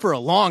not for a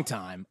long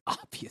time,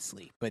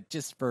 obviously, but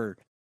just for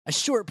a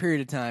short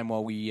period of time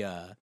while we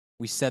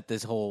set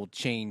this whole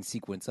chain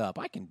sequence up.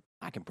 I can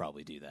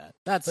probably do that.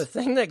 That's The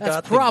thing that that's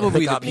got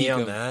probably got the me peak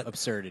on of that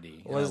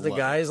absurdity. and was I the love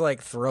guys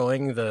like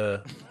throwing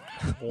the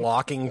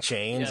locking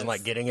chains Yes, and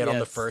like getting it on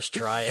the yes. first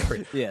try.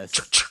 it. Yes.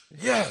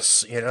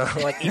 Yes,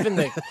 like even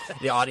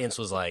the audience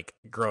was like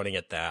groaning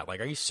at that. Like,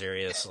 are you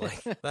serious?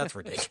 Like, that's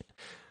ridiculous.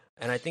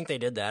 And I think they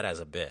did that as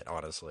a bit.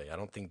 Honestly, I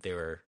don't think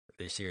they're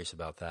serious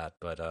about that.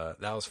 But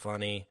that was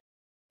funny.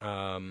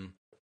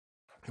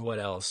 What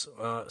else?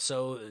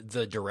 So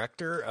the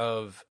director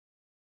of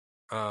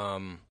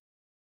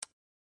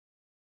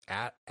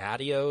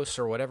Adios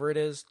or whatever it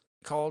is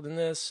called in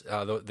this,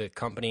 the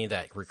company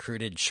that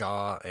recruited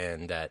Shaw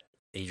and that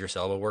Idris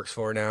Elba works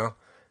for now.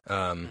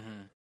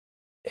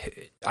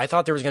 I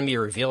thought there was going to be a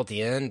reveal at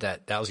the end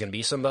that was going to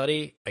be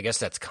somebody. I guess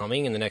that's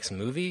coming in the next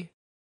movie.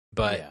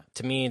 But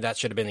to me, that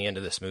should have been the end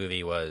of this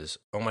movie was,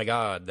 oh my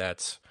God,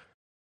 that's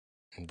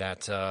I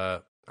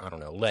don't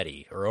know,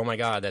 Letty. Or, oh my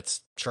God,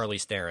 that's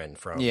Charlize Theron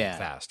from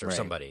Fast or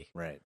somebody.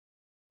 Right.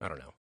 I don't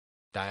know.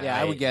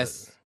 I would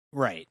guess,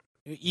 right.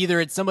 Either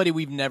it's somebody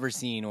we've never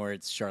seen or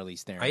it's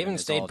Charlize Theron. I even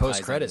stayed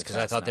post-credits because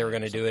I thought they were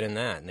going to do it in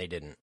that, and they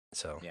didn't.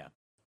 So Yeah.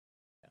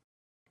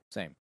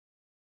 Same.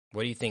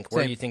 What do you think?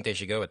 Where do you think they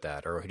should go with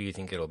that, or who do you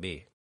think it'll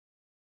be?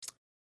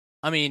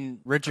 I mean,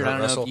 Richard, Kurt I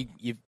don't Russell? know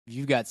if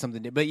you've got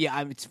something to, but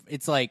yeah,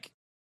 it's like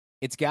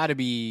it's got to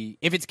be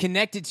if it's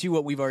connected to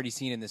what we've already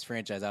seen in this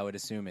franchise. I would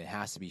assume it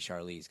has to be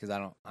Charlize because I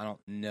don't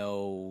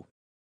know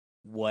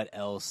what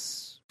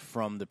else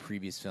from the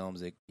previous films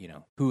that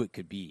who it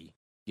could be,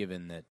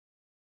 given that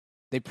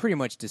they pretty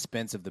much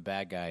dispense of the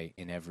bad guy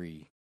in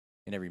every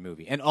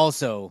movie, and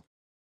also,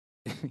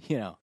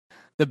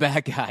 the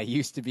bad guy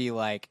used to be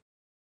like.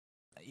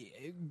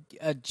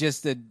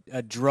 Just a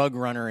drug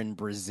runner in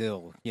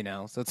Brazil,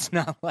 so it's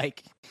not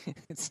like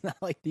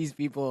these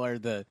people are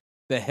the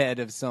head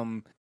of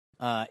some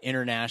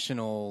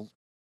international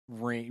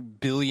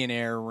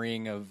billionaire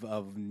ring of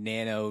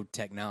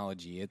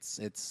nanotechnology.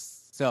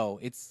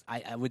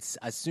 I would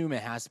assume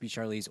it has to be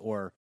Charlize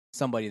or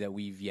somebody that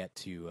we've yet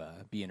to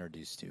be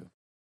introduced to.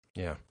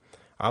 Yeah,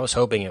 I was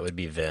hoping it would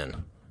be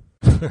Vin,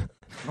 and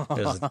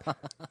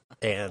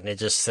it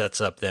just sets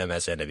up them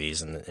as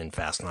enemies in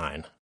Fast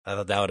 9. I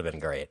thought that would have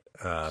been great.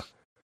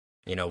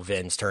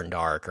 Vin's turned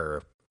dark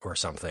or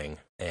something,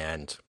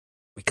 and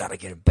we got to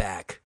get him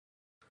back.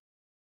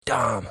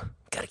 Dom,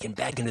 got to get him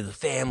back into the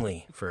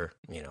family for,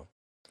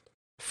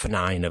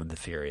 F9 of the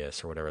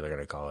Furious or whatever they're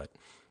going to call it.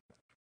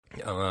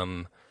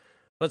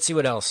 Let's see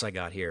what else I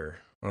got here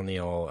on the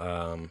old.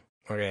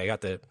 Okay, I got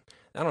the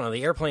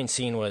airplane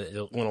scene went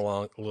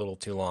along a little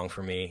too long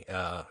for me.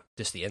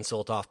 Just the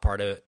insult off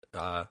part of it.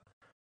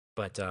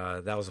 But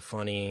that was a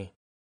funny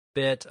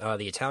bit.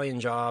 The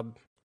Italian Job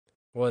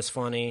was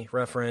funny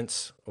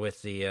reference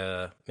with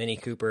the Mini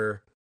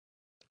Cooper.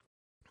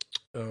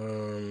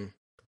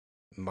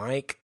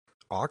 Mike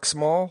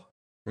Oxmall,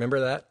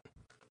 remember that?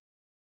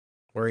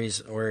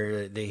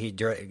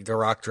 The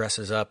Rock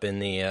dresses up in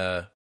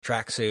the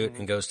tracksuit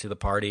and goes to the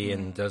party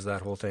and does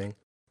that whole thing.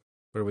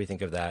 What do we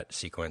think of that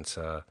sequence?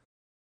 I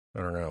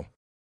don't know.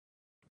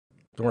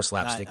 It's more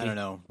slapsticky. I don't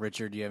know,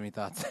 Richard. Do you have any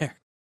thoughts there?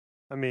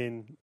 I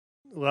mean,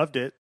 loved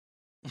it.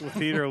 The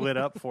theater lit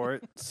up for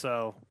it,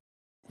 so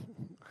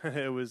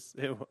it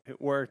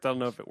worked. I don't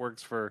know if it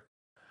works for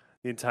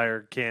the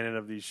entire canon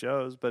of these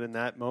shows, but in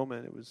that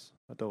moment, it was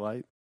a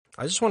delight.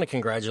 I just want to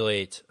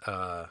congratulate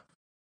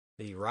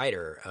the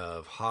writer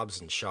of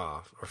Hobbs and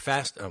Shaw, or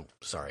Fast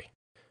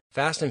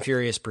and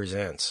Furious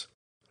Presents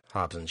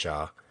Hobbs and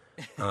Shaw,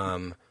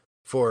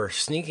 for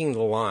sneaking the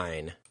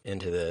line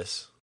into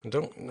this.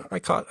 I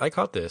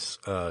caught this.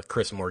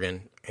 Chris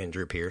Morgan and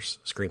Drew Pierce,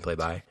 screenplay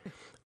by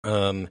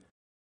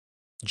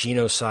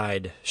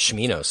Genocide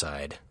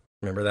Schminocide.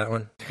 Remember that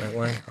one? That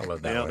line? I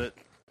love that Nailed one. it.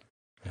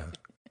 Yeah.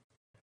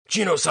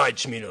 Genocide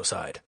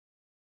Schminocide.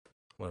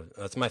 Well,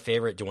 that's my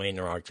favorite Dwayne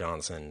The Rock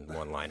Johnson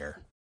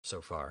one-liner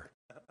so far.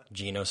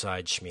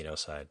 Genocide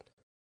Schminocide.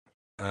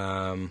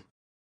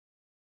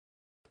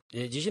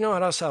 Did you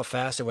notice how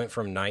fast it went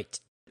from night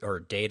or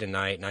day to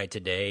night, night to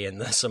day in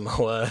the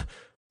Samoa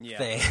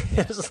thing?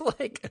 It was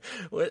like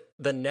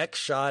the next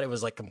shot, it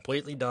was like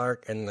completely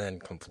dark and then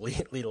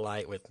completely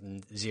light with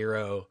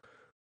zero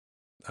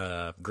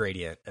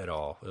gradient at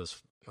all. It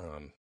was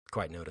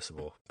quite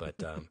noticeable. But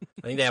I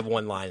think they have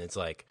one line that's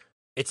like,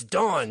 "It's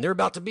dawn, they're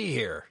about to be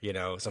here,"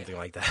 something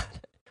like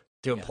that,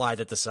 to imply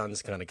that the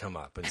sun's going to come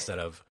up instead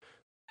of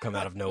come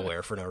out of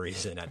nowhere for no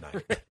reason at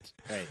night.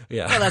 Right.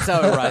 Yeah. Well, that's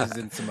how it rises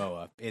in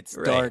Samoa. It's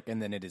dark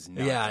and then it is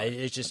not. Yeah, dark.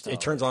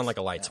 it turns on like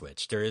a light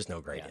switch. There is no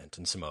gradient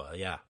in Samoa.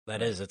 Yeah,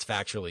 it's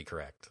factually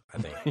correct, I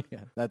think. Yeah,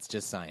 that's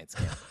just science.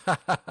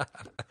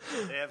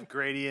 They have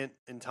gradient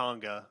in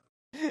Tonga,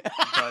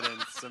 but in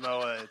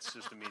Samoa, it's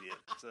just immediate.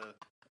 It's a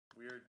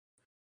weird.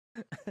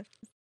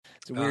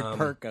 It's a weird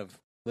perk of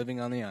living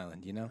on the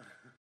island,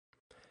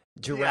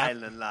 The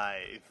island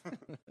life.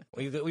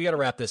 we got to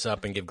wrap this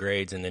up and give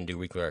grades and then do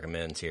weekly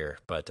recommends here.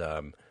 But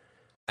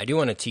I do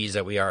want to tease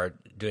that we are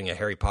doing a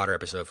Harry Potter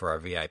episode for our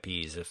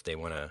VIPs. If they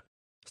want to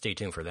stay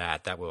tuned for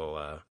that, that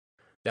will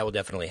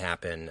definitely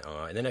happen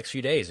in the next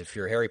few days. If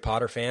you're a Harry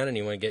Potter fan and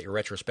you want to get your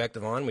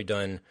retrospective on, we've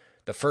done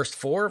the first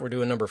 4. We're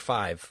doing number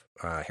 5,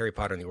 Harry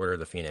Potter and the Order of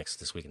the Phoenix,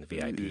 this week in the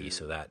VIP.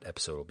 So that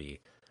episode will be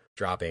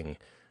dropping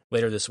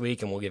later this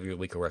week, and we'll give you a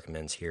weekly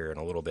recommends here in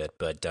a little bit.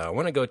 But I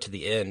want to go to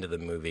the end of the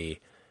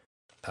movie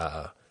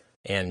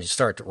and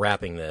start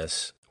wrapping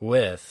this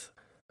with,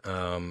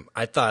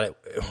 I thought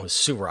it was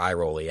super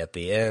eye-rolly at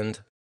the end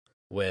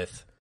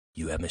with,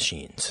 "You have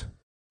machines.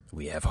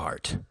 We have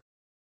heart.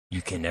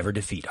 You can never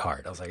defeat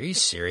heart." I was like, are you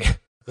serious?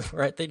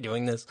 Aren't they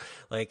doing this?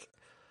 Like,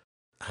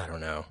 I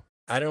don't know.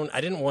 I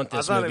didn't want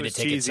this I thought movie it was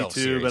to take cheesy itself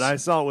too, serious. but I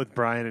saw it with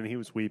Brian, and he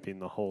was weeping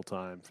the whole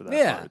time for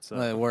that part. So.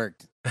 Well, it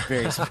worked.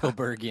 Very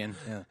Spielbergian.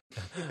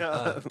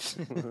 Yeah.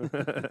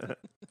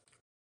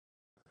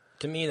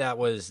 To me, that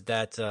was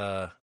that.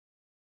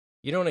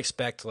 You don't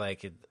expect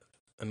like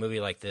a movie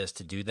like this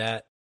to do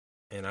that,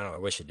 and I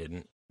wish it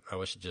didn't. I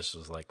wish it just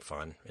was like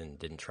fun and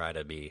didn't try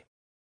to be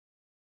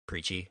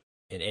preachy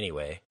in any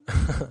way,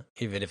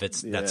 even if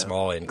it's that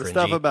small and the cringy.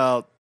 stuff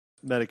about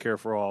Medicare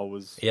for All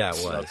was it was.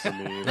 stuff to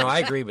me. No, I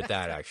agree with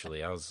that.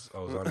 Actually, I was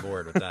on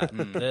board with that.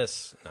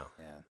 This, no,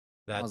 Yeah.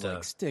 that I was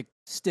like,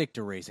 stick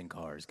to racing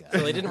cars, guys. So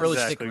they didn't really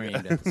Exactly.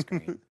 Screamed at the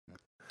screen.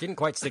 didn't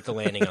quite stick the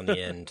landing on the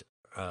end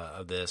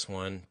of this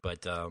one,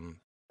 but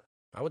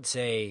I would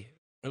say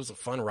it was a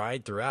fun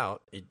ride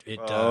throughout. I see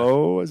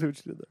what you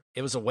did there.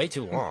 It was way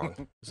too long.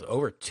 It was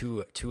over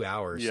 2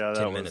 hours, Yeah, that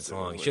 10 was- minutes it was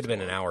long. way It should have too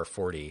been an long. hour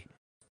 40.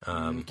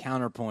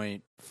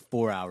 Counterpoint,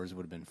 4 hours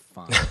would have been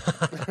fine.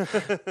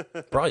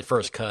 Probably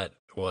first cut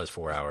was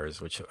 4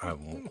 hours, which I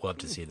would love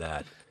to see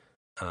that.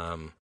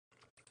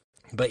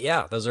 But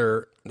yeah,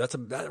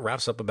 that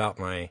wraps up about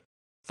my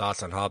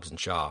thoughts on Hobbs and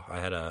Shaw. I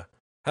had a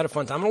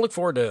fun time. I'm gonna look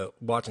forward to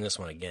watching this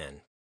one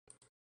again.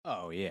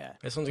 Oh yeah,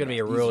 This one's gonna be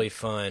a really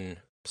fun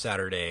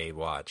Saturday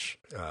watch.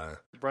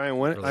 Brian,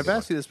 Really I've good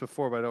asked you this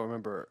before, but I don't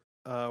remember.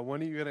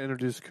 When are you going to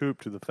introduce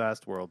Coop to the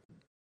fast world?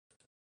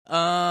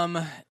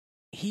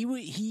 He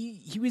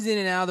was in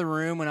and out of the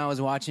room when I was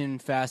watching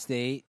Fast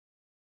 8,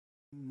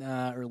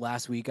 or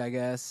last week, I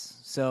guess.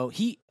 So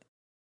he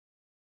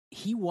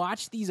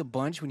watched these a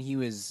bunch when he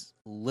was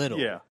little.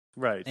 Yeah,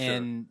 right.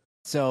 And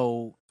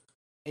so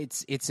he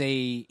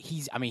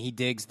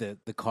digs the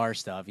car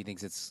stuff. He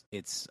thinks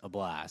it's a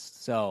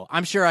blast. So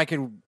I'm sure I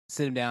could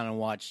sit him down and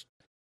watch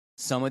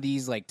some of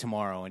these like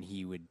tomorrow, and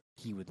he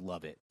would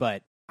love it.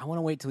 But I want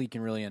to wait till he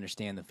can really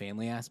understand the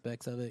family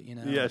aspects of it.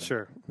 Yeah,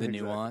 sure. The Exactly.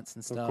 nuance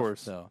and stuff. Of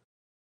course. So,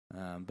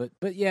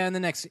 but yeah, in the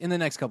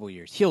next couple of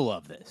years, he'll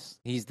love this.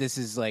 This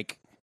is like,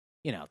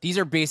 these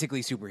are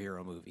basically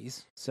superhero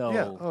movies. So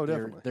Yeah, oh,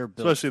 definitely. they're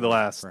built Especially the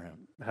last for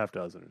him. half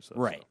dozen or so.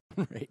 Right.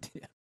 Right.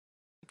 Yeah.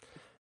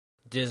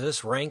 Does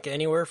this rank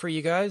anywhere for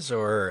you guys,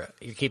 or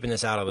you're keeping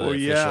this out of the Well,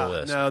 official yeah.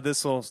 list? No,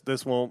 this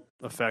won't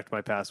affect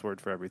my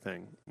password for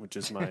everything, which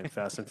is my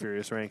Fast and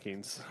Furious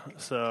rankings.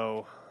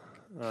 So,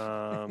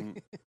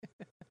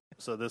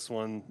 so this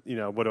one,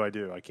 what do I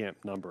do? I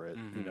can't number it.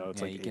 It's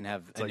Yeah, like you can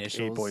have it's like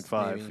initials.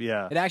 8.5. maybe.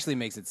 Yeah. It actually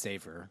makes it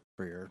safer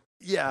for your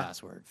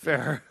password.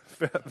 Fair,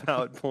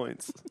 valid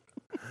points.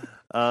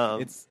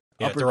 It's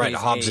You have to write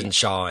uppercase Hobbs A, and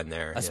Shaw in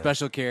there. a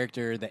special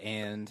character, the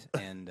and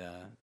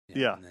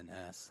Yeah. and then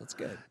S. That's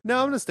good. No,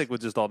 I'm gonna stick with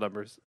just all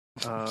numbers,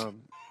 or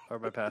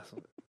my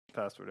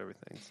password,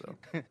 everything.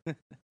 So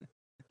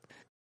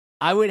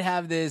I would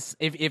have this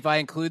if I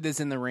include this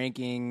in the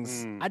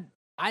rankings.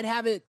 I'd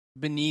have it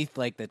beneath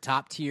like the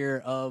top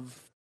tier of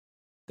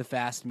the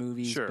Fast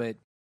movies, Sure.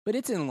 but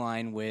it's in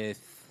line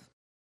with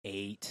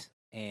 8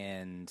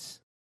 and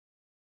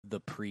the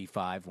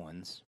pre-5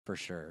 ones for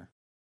sure.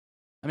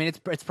 I mean,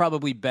 it's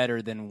probably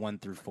better than 1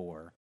 through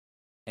 4,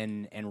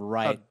 and How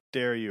right.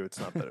 dare you? It's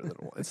not better than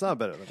 1. It's not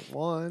better than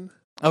 1.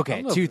 Okay, I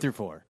don't know 2 if- through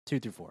 4, 2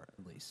 through 4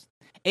 at least.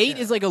 8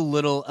 is like a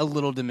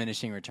little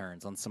diminishing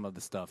returns on some of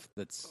the stuff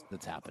that's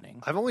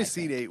happening. I've only I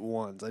seen think. 8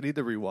 once. I need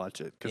to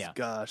rewatch it because, Yeah.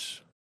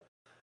 gosh,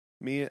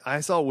 I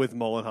saw with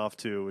Mollenhoff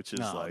too, which is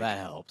No, like that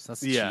helps.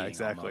 That's yeah, cheating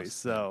exactly. almost.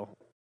 So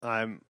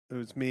it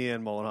was me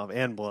and Mollenhoff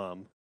and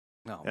Blum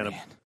Oh and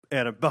man,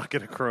 and a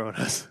bucket of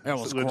Coronas. that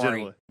was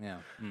legitimately. great. Yeah,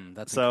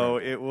 that's So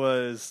incredible. it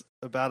was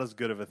about as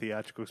good of a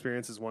theatrical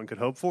experience as one could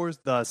hope for.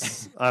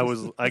 Thus,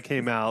 I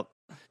came out.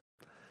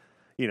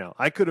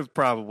 I could have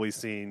probably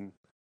seen,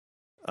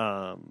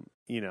 some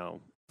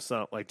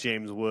like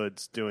James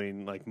Woods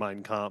doing like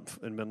Mein Kampf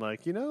and been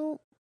like,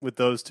 with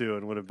those two,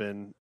 and would have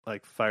been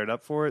like fired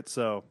up for it.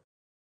 So,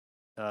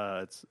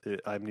 I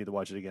need to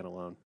watch it again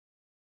alone.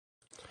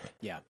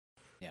 Yeah.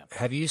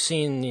 Have you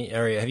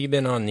have you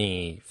been on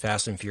the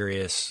Fast and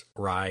Furious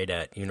ride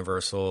at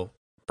Universal,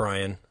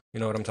 Brian? You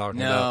know what I'm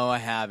talking about? No, I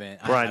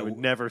haven't. Brian I would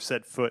never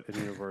set foot in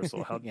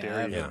Universal. How Yeah, dare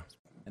I you? Yeah.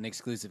 an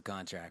exclusive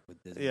contract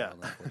with Disney Yeah. World,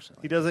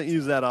 unfortunately. He doesn't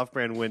use that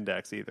off-brand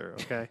Windex either.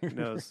 Okay, he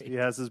knows Right. he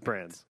has his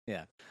brands.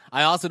 Yeah.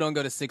 I also don't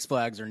go to Six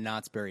Flags or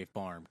Knott's Berry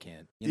Farm,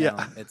 Kent.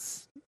 Yeah.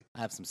 I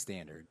have some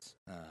standards.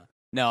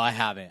 No, I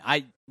haven't.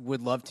 I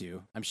would love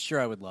to. I'm sure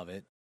I would love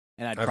it.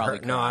 And I'd probably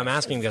No, I'm crash.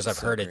 asking because I've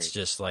so heard great. it's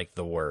just like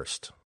the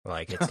worst.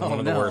 Like it's Oh, one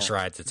of the no. worst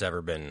rides that's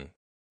ever been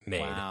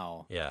made.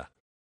 Wow. Yeah.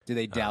 Do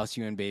they douse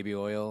you in baby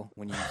oil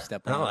when you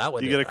step on No, it? that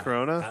would You get a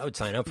Corona? I would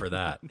sign up for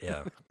that.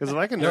 Yeah. Because if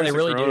I can, No, they nurse a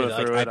really do. Corona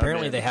Like, through it,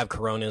 apparently, I'm they in. have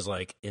Coronas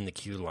like in the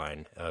queue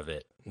line of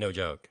it. No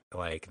joke.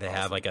 Like they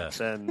have like a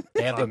Then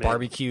they have the I'm in.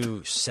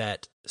 barbecue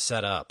set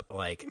up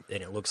like,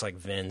 and it looks like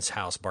Vin's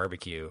house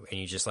barbecue, and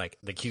you just like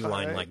the queue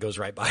line Alright. like goes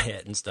right by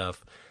it and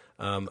stuff.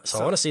 So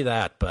I want to see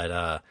that,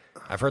 but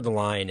I've heard the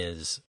line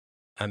is.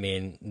 I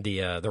mean,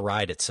 the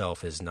ride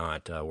itself is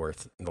not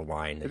worth the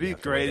line. that It'd you be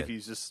have to great wait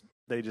if in.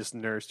 they just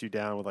nursed you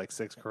down with like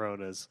 6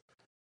 Coronas.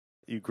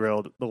 You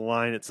grilled. The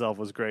line itself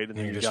was great, and And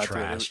then you're you just got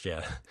to it. trashed,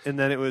 yeah. And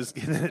then it was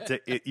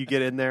you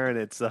get in there and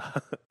it's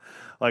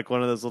like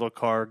one of those little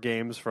car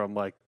games from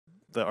like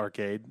the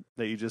arcade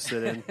that you just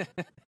sit in.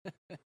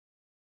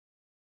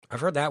 I've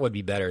heard that would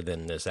be better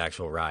than this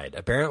actual ride.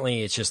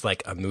 Apparently, it's just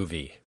like a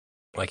movie.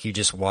 Like you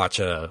just watch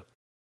a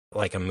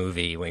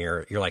movie when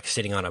you're like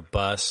sitting on a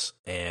bus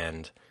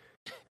and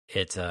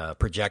it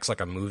projects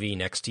like a movie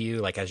next to you,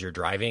 like as you're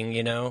driving,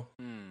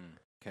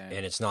 Okay.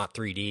 and it's not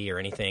 3D or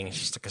anything. It's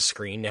just like a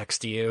screen next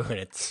to you, and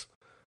it's.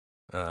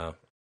 I'm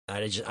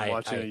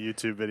watching a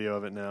YouTube video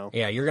of it now.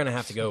 Yeah, you're gonna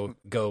have to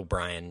go,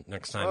 Brian,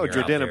 next time. Oh, you're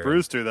out Jordana there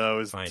Brewster though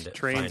is and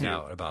trained find you.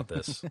 out about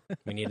this.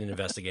 We need an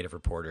investigative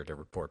reporter to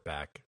report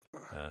back.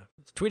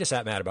 Tweet us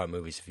at Matt about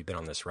movies if you've been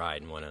on this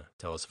ride and want to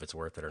tell us if it's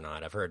worth it or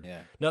not. I've heard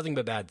Yeah. nothing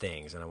but bad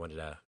things, and I wanted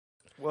to.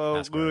 Well,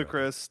 Ask her about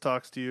Ludacris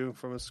talks to you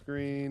from a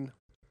screen.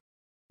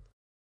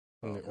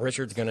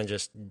 Richard's gonna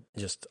just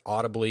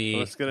audibly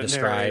Well, it's gonna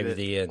describe narrate it.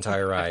 the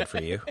entire ride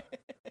for you.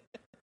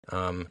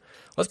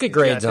 Let's get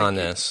grades I on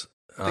think this.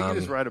 I think you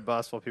just ride a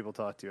bus while people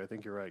talk to you. I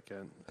think you're right,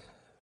 Ken.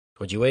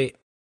 Would you wait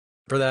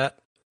for that?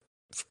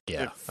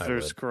 Yeah, if I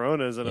there's would.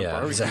 Coronas and a Yeah,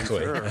 barbecue, exactly.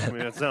 sure. I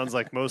mean, it sounds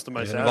like most of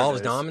my If it Saturdays.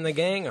 involves Dom and the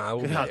gang, I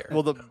will Yeah. be there.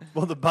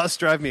 Will the bus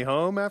drive me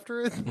home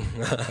after it?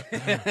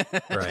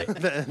 Right.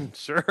 Then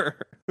sure.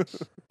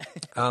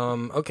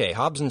 Okay,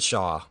 Hobbs and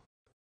Shaw.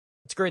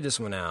 Let's grade this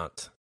one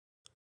out.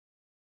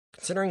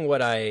 Considering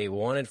what I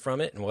wanted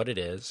from it and what it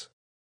is,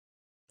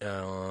 it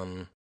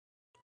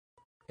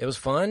was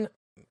fun,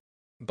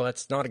 but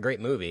it's not a great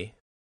movie.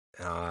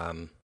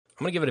 I'm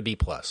gonna give it a B+.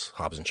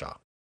 Hobbs and Shaw.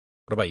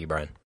 What about you,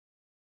 Brian?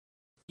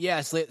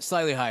 Yeah,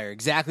 slightly higher.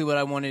 Exactly what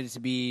I wanted it to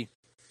be.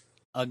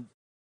 An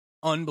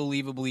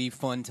unbelievably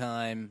fun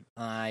time.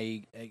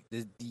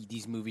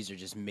 These movies are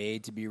just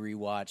made to be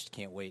rewatched.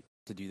 Can't wait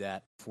to do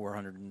that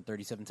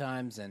 437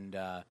 times, and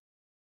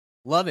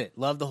love it.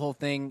 Love the whole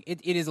thing.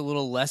 It is a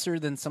little lesser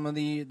than some of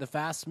the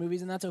Fast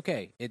movies, and that's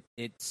okay.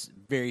 It's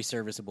very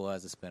serviceable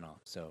as a spinoff.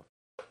 So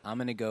I'm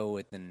gonna go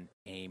with an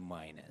A-.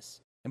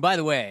 And by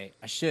the way,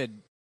 I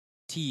should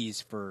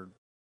tease for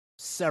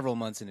several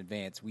months in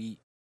advance.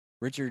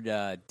 Richard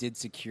did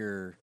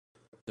secure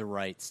the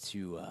rights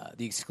to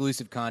the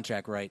exclusive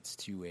contract rights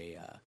to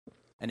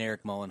an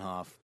Eric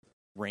Mollenhoff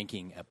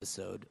ranking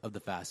episode of the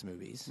Fast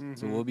movies. So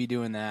Mhm. we'll be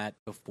doing that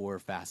before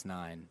Fast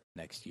 9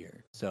 next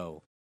year.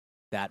 So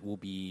that will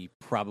be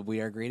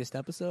probably our greatest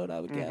episode, I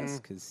would guess.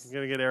 Mhm. Because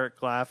You're gonna get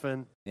Eric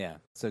laughing. yeah,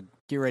 so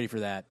get ready for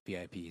that,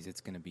 VIPs.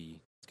 It's gonna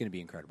be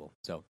incredible.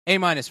 So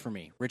A- for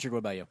me. Richard, what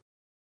about you?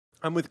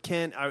 I'm with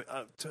Ken.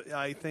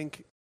 I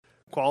think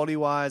quality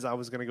wise, I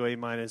was gonna go A-,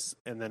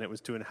 and then it was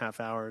 2.5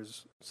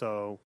 hours,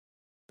 so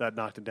that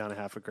knocked it down a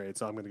half a grade.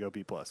 So I'm gonna go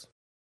B+.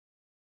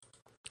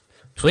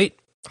 Sweet.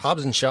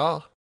 Hobbs and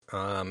Shaw.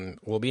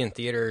 will be in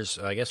theaters,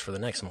 I guess, for the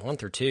next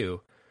month or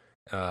two,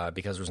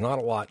 because there's not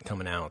a lot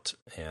coming out,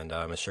 and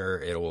I'm sure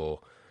it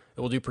will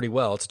do pretty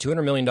well. It's a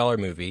 $200 million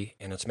movie,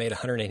 and it's made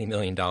 $180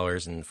 million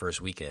in the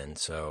first weekend,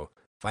 so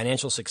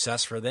financial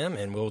success for them,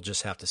 and we'll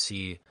just have to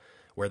see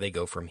where they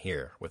go from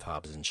here with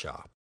Hobbs and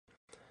Shaw.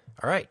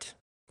 All right,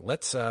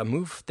 let's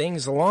move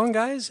things along,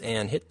 guys,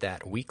 and hit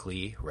that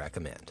weekly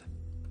recommend.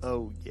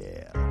 Oh,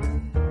 yeah.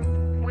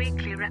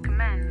 Weekly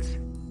recommends.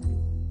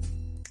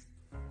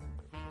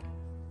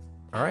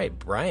 All right,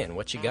 Brian,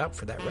 what you got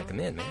for that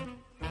recommend, man?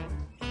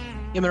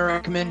 I'm going to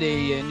recommend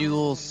a new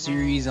little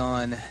series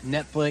on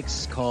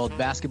Netflix called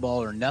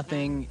Basketball or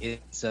Nothing.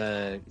 It's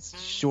a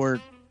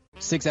short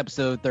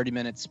 6-episode, 30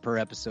 minutes per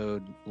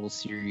episode little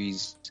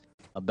series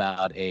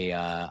about a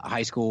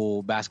high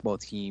school basketball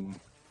team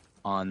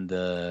on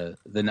the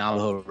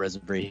Navajo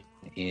Reservation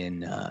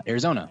in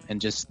Arizona,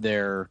 and just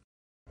their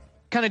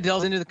kind of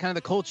delves into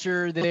the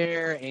culture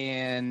there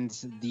and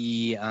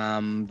the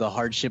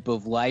hardship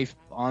of life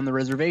on the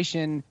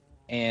reservation.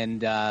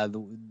 And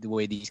the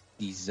way these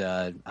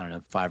I don't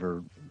know, 5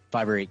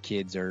 or 8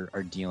 kids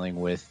are dealing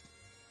with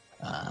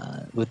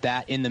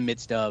that in the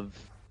midst of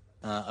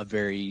a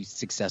very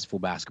successful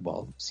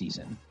basketball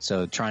season.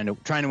 So trying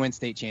to win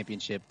state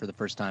championship for the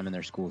first time in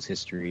their school's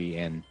history,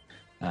 and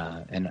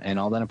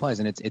all that applies.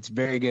 And it's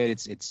very good.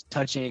 It's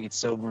touching. It's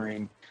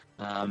sobering.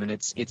 And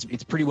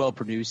it's pretty well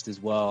produced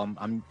as well.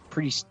 I'm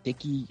pretty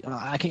sticky.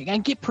 I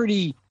can get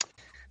pretty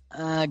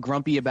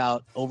grumpy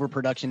about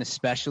overproduction,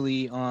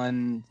 especially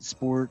on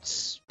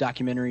sports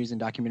documentaries and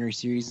documentary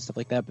series and stuff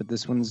like that. But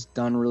this one's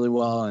done really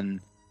well, and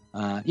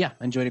I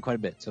enjoyed it quite a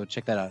bit. So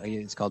check that out.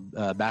 It's called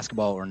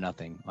Basketball or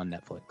Nothing on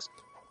Netflix.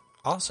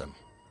 Awesome.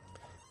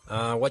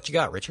 What you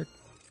got, Richard?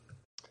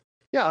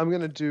 Yeah, I'm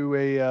going to do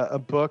a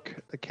book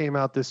that came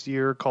out this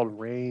year called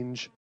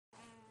Range.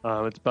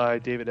 It's by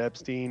David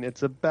Epstein.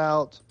 It's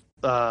about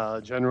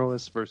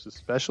generalists versus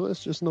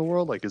specialists just in the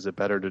world. Like, is it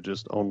better to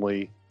just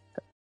only...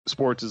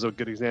 Sports is a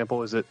good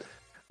example. Is it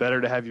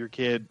better to have your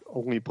kid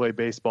only play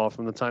baseball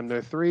from the time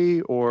they're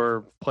 3,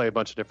 or play a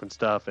bunch of different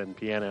stuff and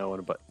piano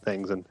and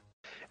things, and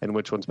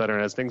which one's better?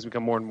 And as things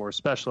become more and more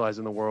specialized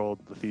in the world,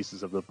 the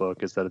thesis of the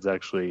book is that it's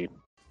actually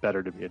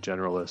better to be a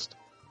generalist.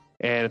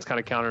 And it's kind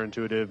of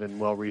counterintuitive and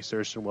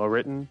well-researched and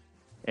well-written.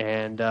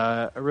 And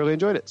I really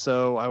enjoyed it.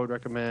 So I would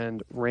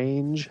recommend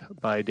Range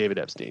by David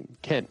Epstein.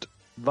 Kent,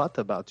 what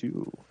about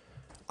you?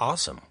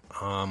 Awesome.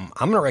 I'm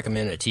going to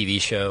recommend a TV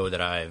show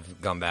that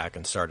I've gone back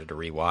and started to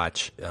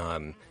rewatch.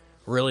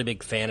 Really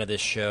big fan of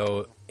this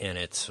show in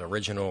its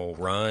original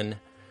run,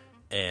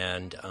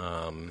 and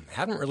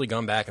haven't really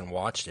gone back and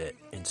watched it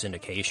in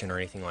syndication or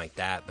anything like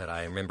that, but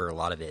I remember a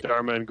lot of it.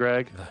 Dharma and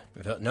Greg?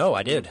 No,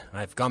 I did.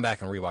 I've gone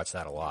back and rewatched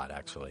that a lot,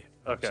 actually.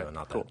 Okay, so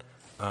not cool.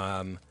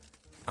 That.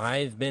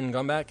 I've been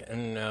gone back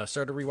and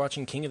started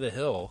rewatching King of the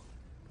Hill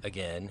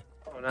again.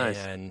 Oh, nice.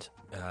 And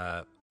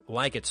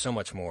like it so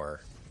much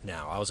more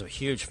now. I was a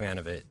huge fan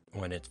of it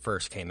when it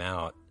first came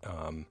out,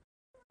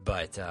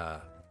 but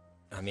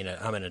I mean,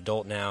 I'm an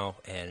adult now,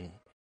 and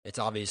it's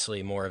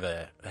obviously more of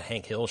a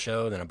Hank Hill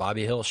show than a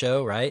Bobby Hill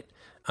show, right?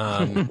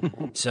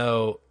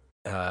 So,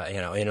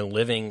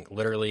 living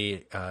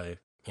literally,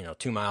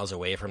 2 miles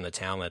away from the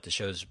town that the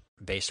show's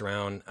based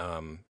around,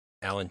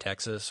 Allen,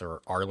 Texas,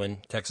 or Arlen,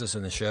 Texas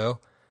in the show,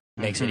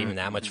 makes it even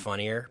that much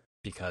funnier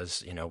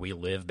because, we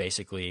live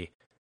basically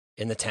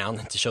in the town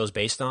that the show's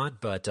based on,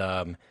 but,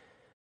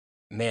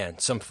 man,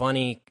 some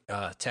funny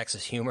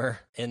Texas humor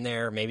in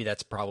there. Maybe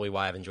that's probably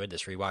why I've enjoyed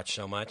this rewatch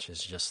so much,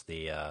 is just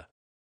the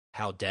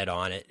how dead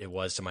on it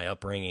was to my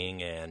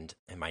upbringing and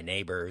my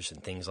neighbors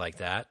and things like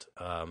that.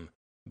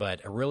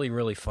 But a really,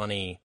 really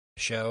funny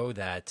show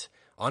that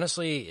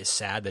honestly is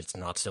sad that it's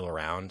not still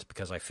around,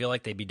 because I feel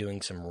like they'd be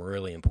doing some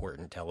really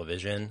important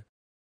television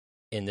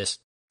in this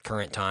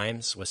current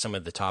times with some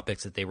of the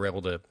topics that they were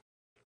able to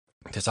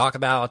talk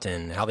about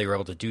and how they were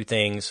able to do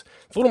things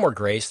with a little more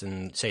grace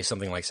than, say,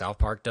 something like South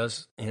Park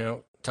does,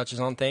 touches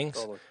on things.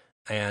 Totally.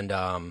 And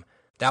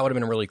that would have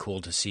been really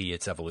cool to see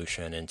its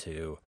evolution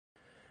into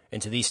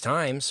these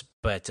times.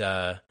 But,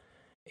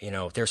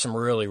 there's some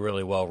really,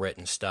 really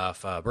well-written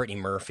stuff. Brittany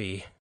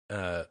Murphy,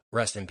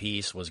 rest in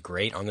peace, was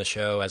great on the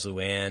show as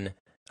Luann.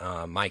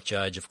 Mike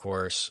Judge, of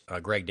course.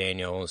 Greg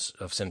Daniels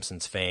of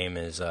Simpsons fame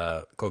is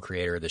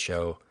co-creator of the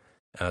show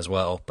as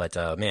well. But,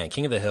 man,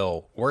 King of the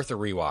Hill, worth a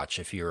rewatch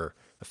if you're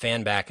a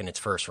fan back in its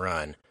first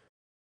run.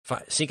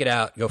 Seek it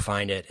out, go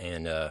find it,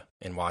 and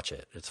watch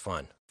it. It's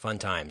fun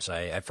times.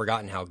 I've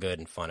forgotten how good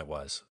and fun it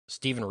was.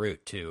 Stephen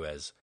Root, too,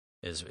 is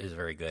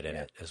very good in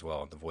it as well,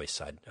 on the voice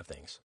side of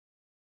things.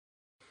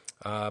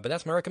 But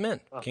that's my recommend.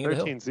 King of the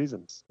Hill. 13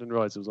 seasons. Didn't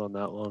realize it was on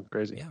that long.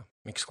 Crazy. Yeah,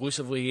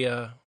 exclusively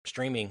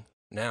streaming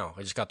now.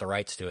 I just got the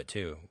rights to it,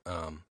 too.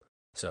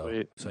 So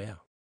yeah,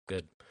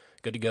 good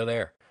to go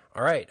there.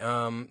 All right,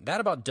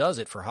 that about does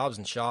it for Hobbs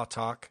and Shaw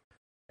talk.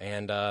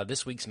 And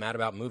this week's Mad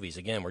About Movies.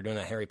 Again, we're doing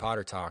a Harry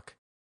Potter talk.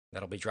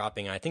 That'll be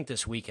dropping, I think,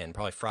 this weekend,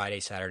 probably Friday,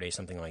 Saturday,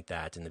 something like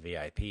that, in the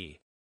VIP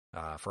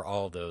for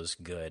all those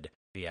good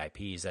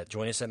VIPs that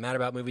join us at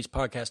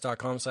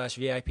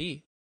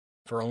madaboutmoviespodcast.com/VIP.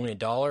 For only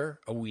 $1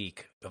 a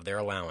week of their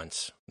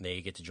allowance,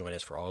 they get to join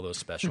us for all those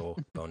special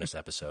bonus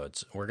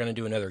episodes. We're going to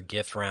do another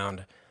gift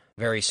round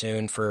very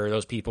soon for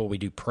those people. We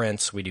do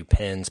prints, we do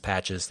pins,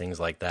 patches, things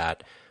like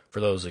that for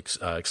those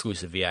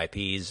exclusive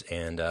VIPs.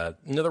 And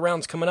another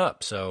round's coming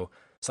up, so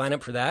sign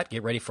up for that.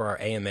 Get ready for our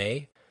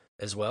AMA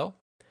as well.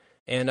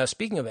 And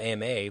speaking of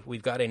AMA,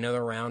 we've got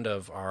another round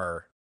of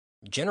our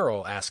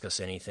general Ask Us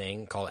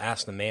Anything called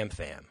Ask the Mam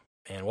Fam.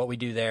 And what we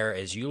do there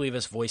is you leave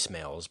us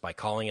voicemails by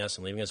calling us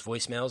and leaving us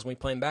voicemails, and we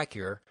play them back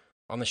here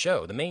on the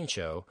show, the main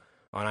show,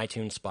 on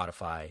iTunes,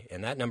 Spotify.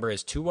 And that number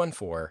is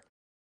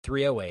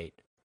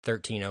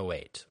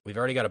 214-308-1308. We've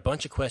already got a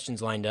bunch of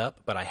questions lined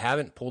up, but I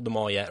haven't pulled them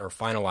all yet or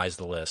finalized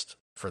the list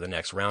for the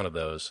next round of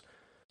those.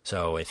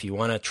 So if you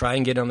want to try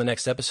and get on the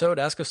next episode,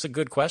 ask us a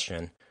good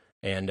question.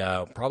 And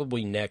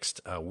probably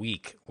next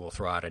week, we'll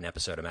throw out an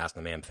episode of Ask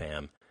the Mam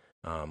Fam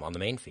on the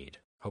main feed.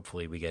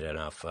 Hopefully we get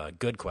enough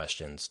good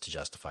questions to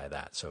justify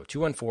that. So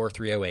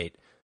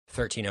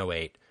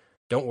 214-308-1308.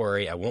 Don't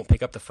worry, I won't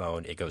pick up the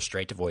phone. It goes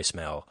straight to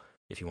voicemail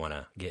if you want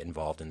to get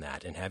involved in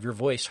that and have your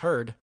voice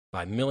heard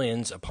by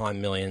millions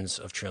upon millions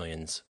of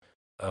trillions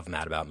of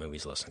Mad About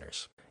Movies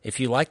listeners.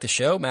 If you like the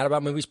show,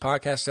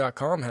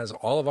 madaboutmoviespodcast.com has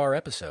all of our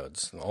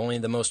episodes. Only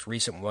the most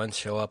recent ones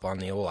show up on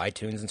the old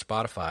iTunes and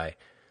Spotify.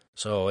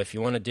 So if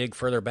you want to dig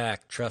further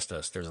back, trust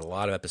us, there's a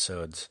lot of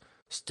episodes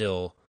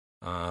still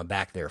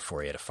back there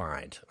for you to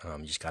find.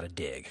 You just got to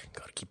dig.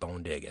 Got to keep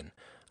on digging.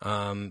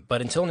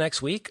 But until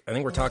next week, I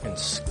think we're talking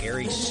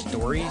scary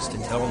stories to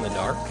tell in the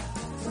dark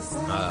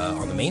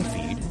on the main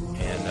feed.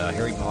 And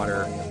Harry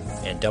Potter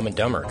and Dumb and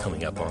Dumber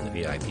coming up on the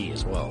VIP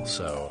as well.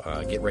 So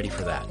get ready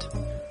for that.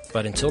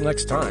 But until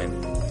next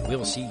time, we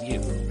will see you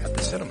at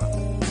the cinema.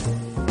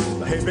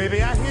 Hey, baby,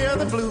 I hear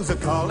the blues are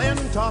calling.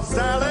 Tossed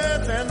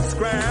salads and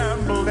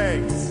scrambled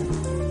eggs.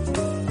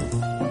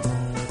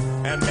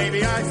 And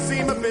maybe I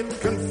seem a bit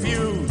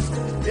confused.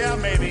 Yeah,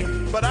 maybe,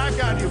 but I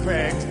got you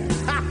pegged.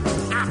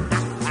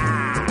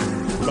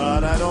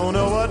 But I don't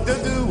know what to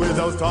do with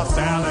those tossed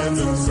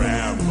salads and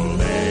scrambled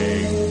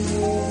eggs.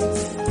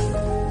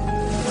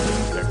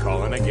 They're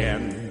calling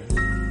again.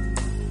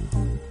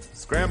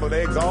 Scrambled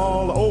eggs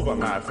all over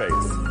my face.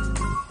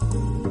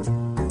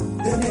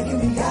 They're making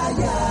me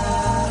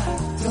yah-yah.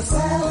 Tossed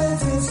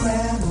salads and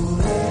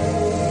scrambled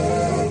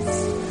eggs.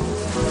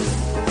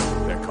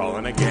 They're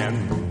calling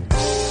again.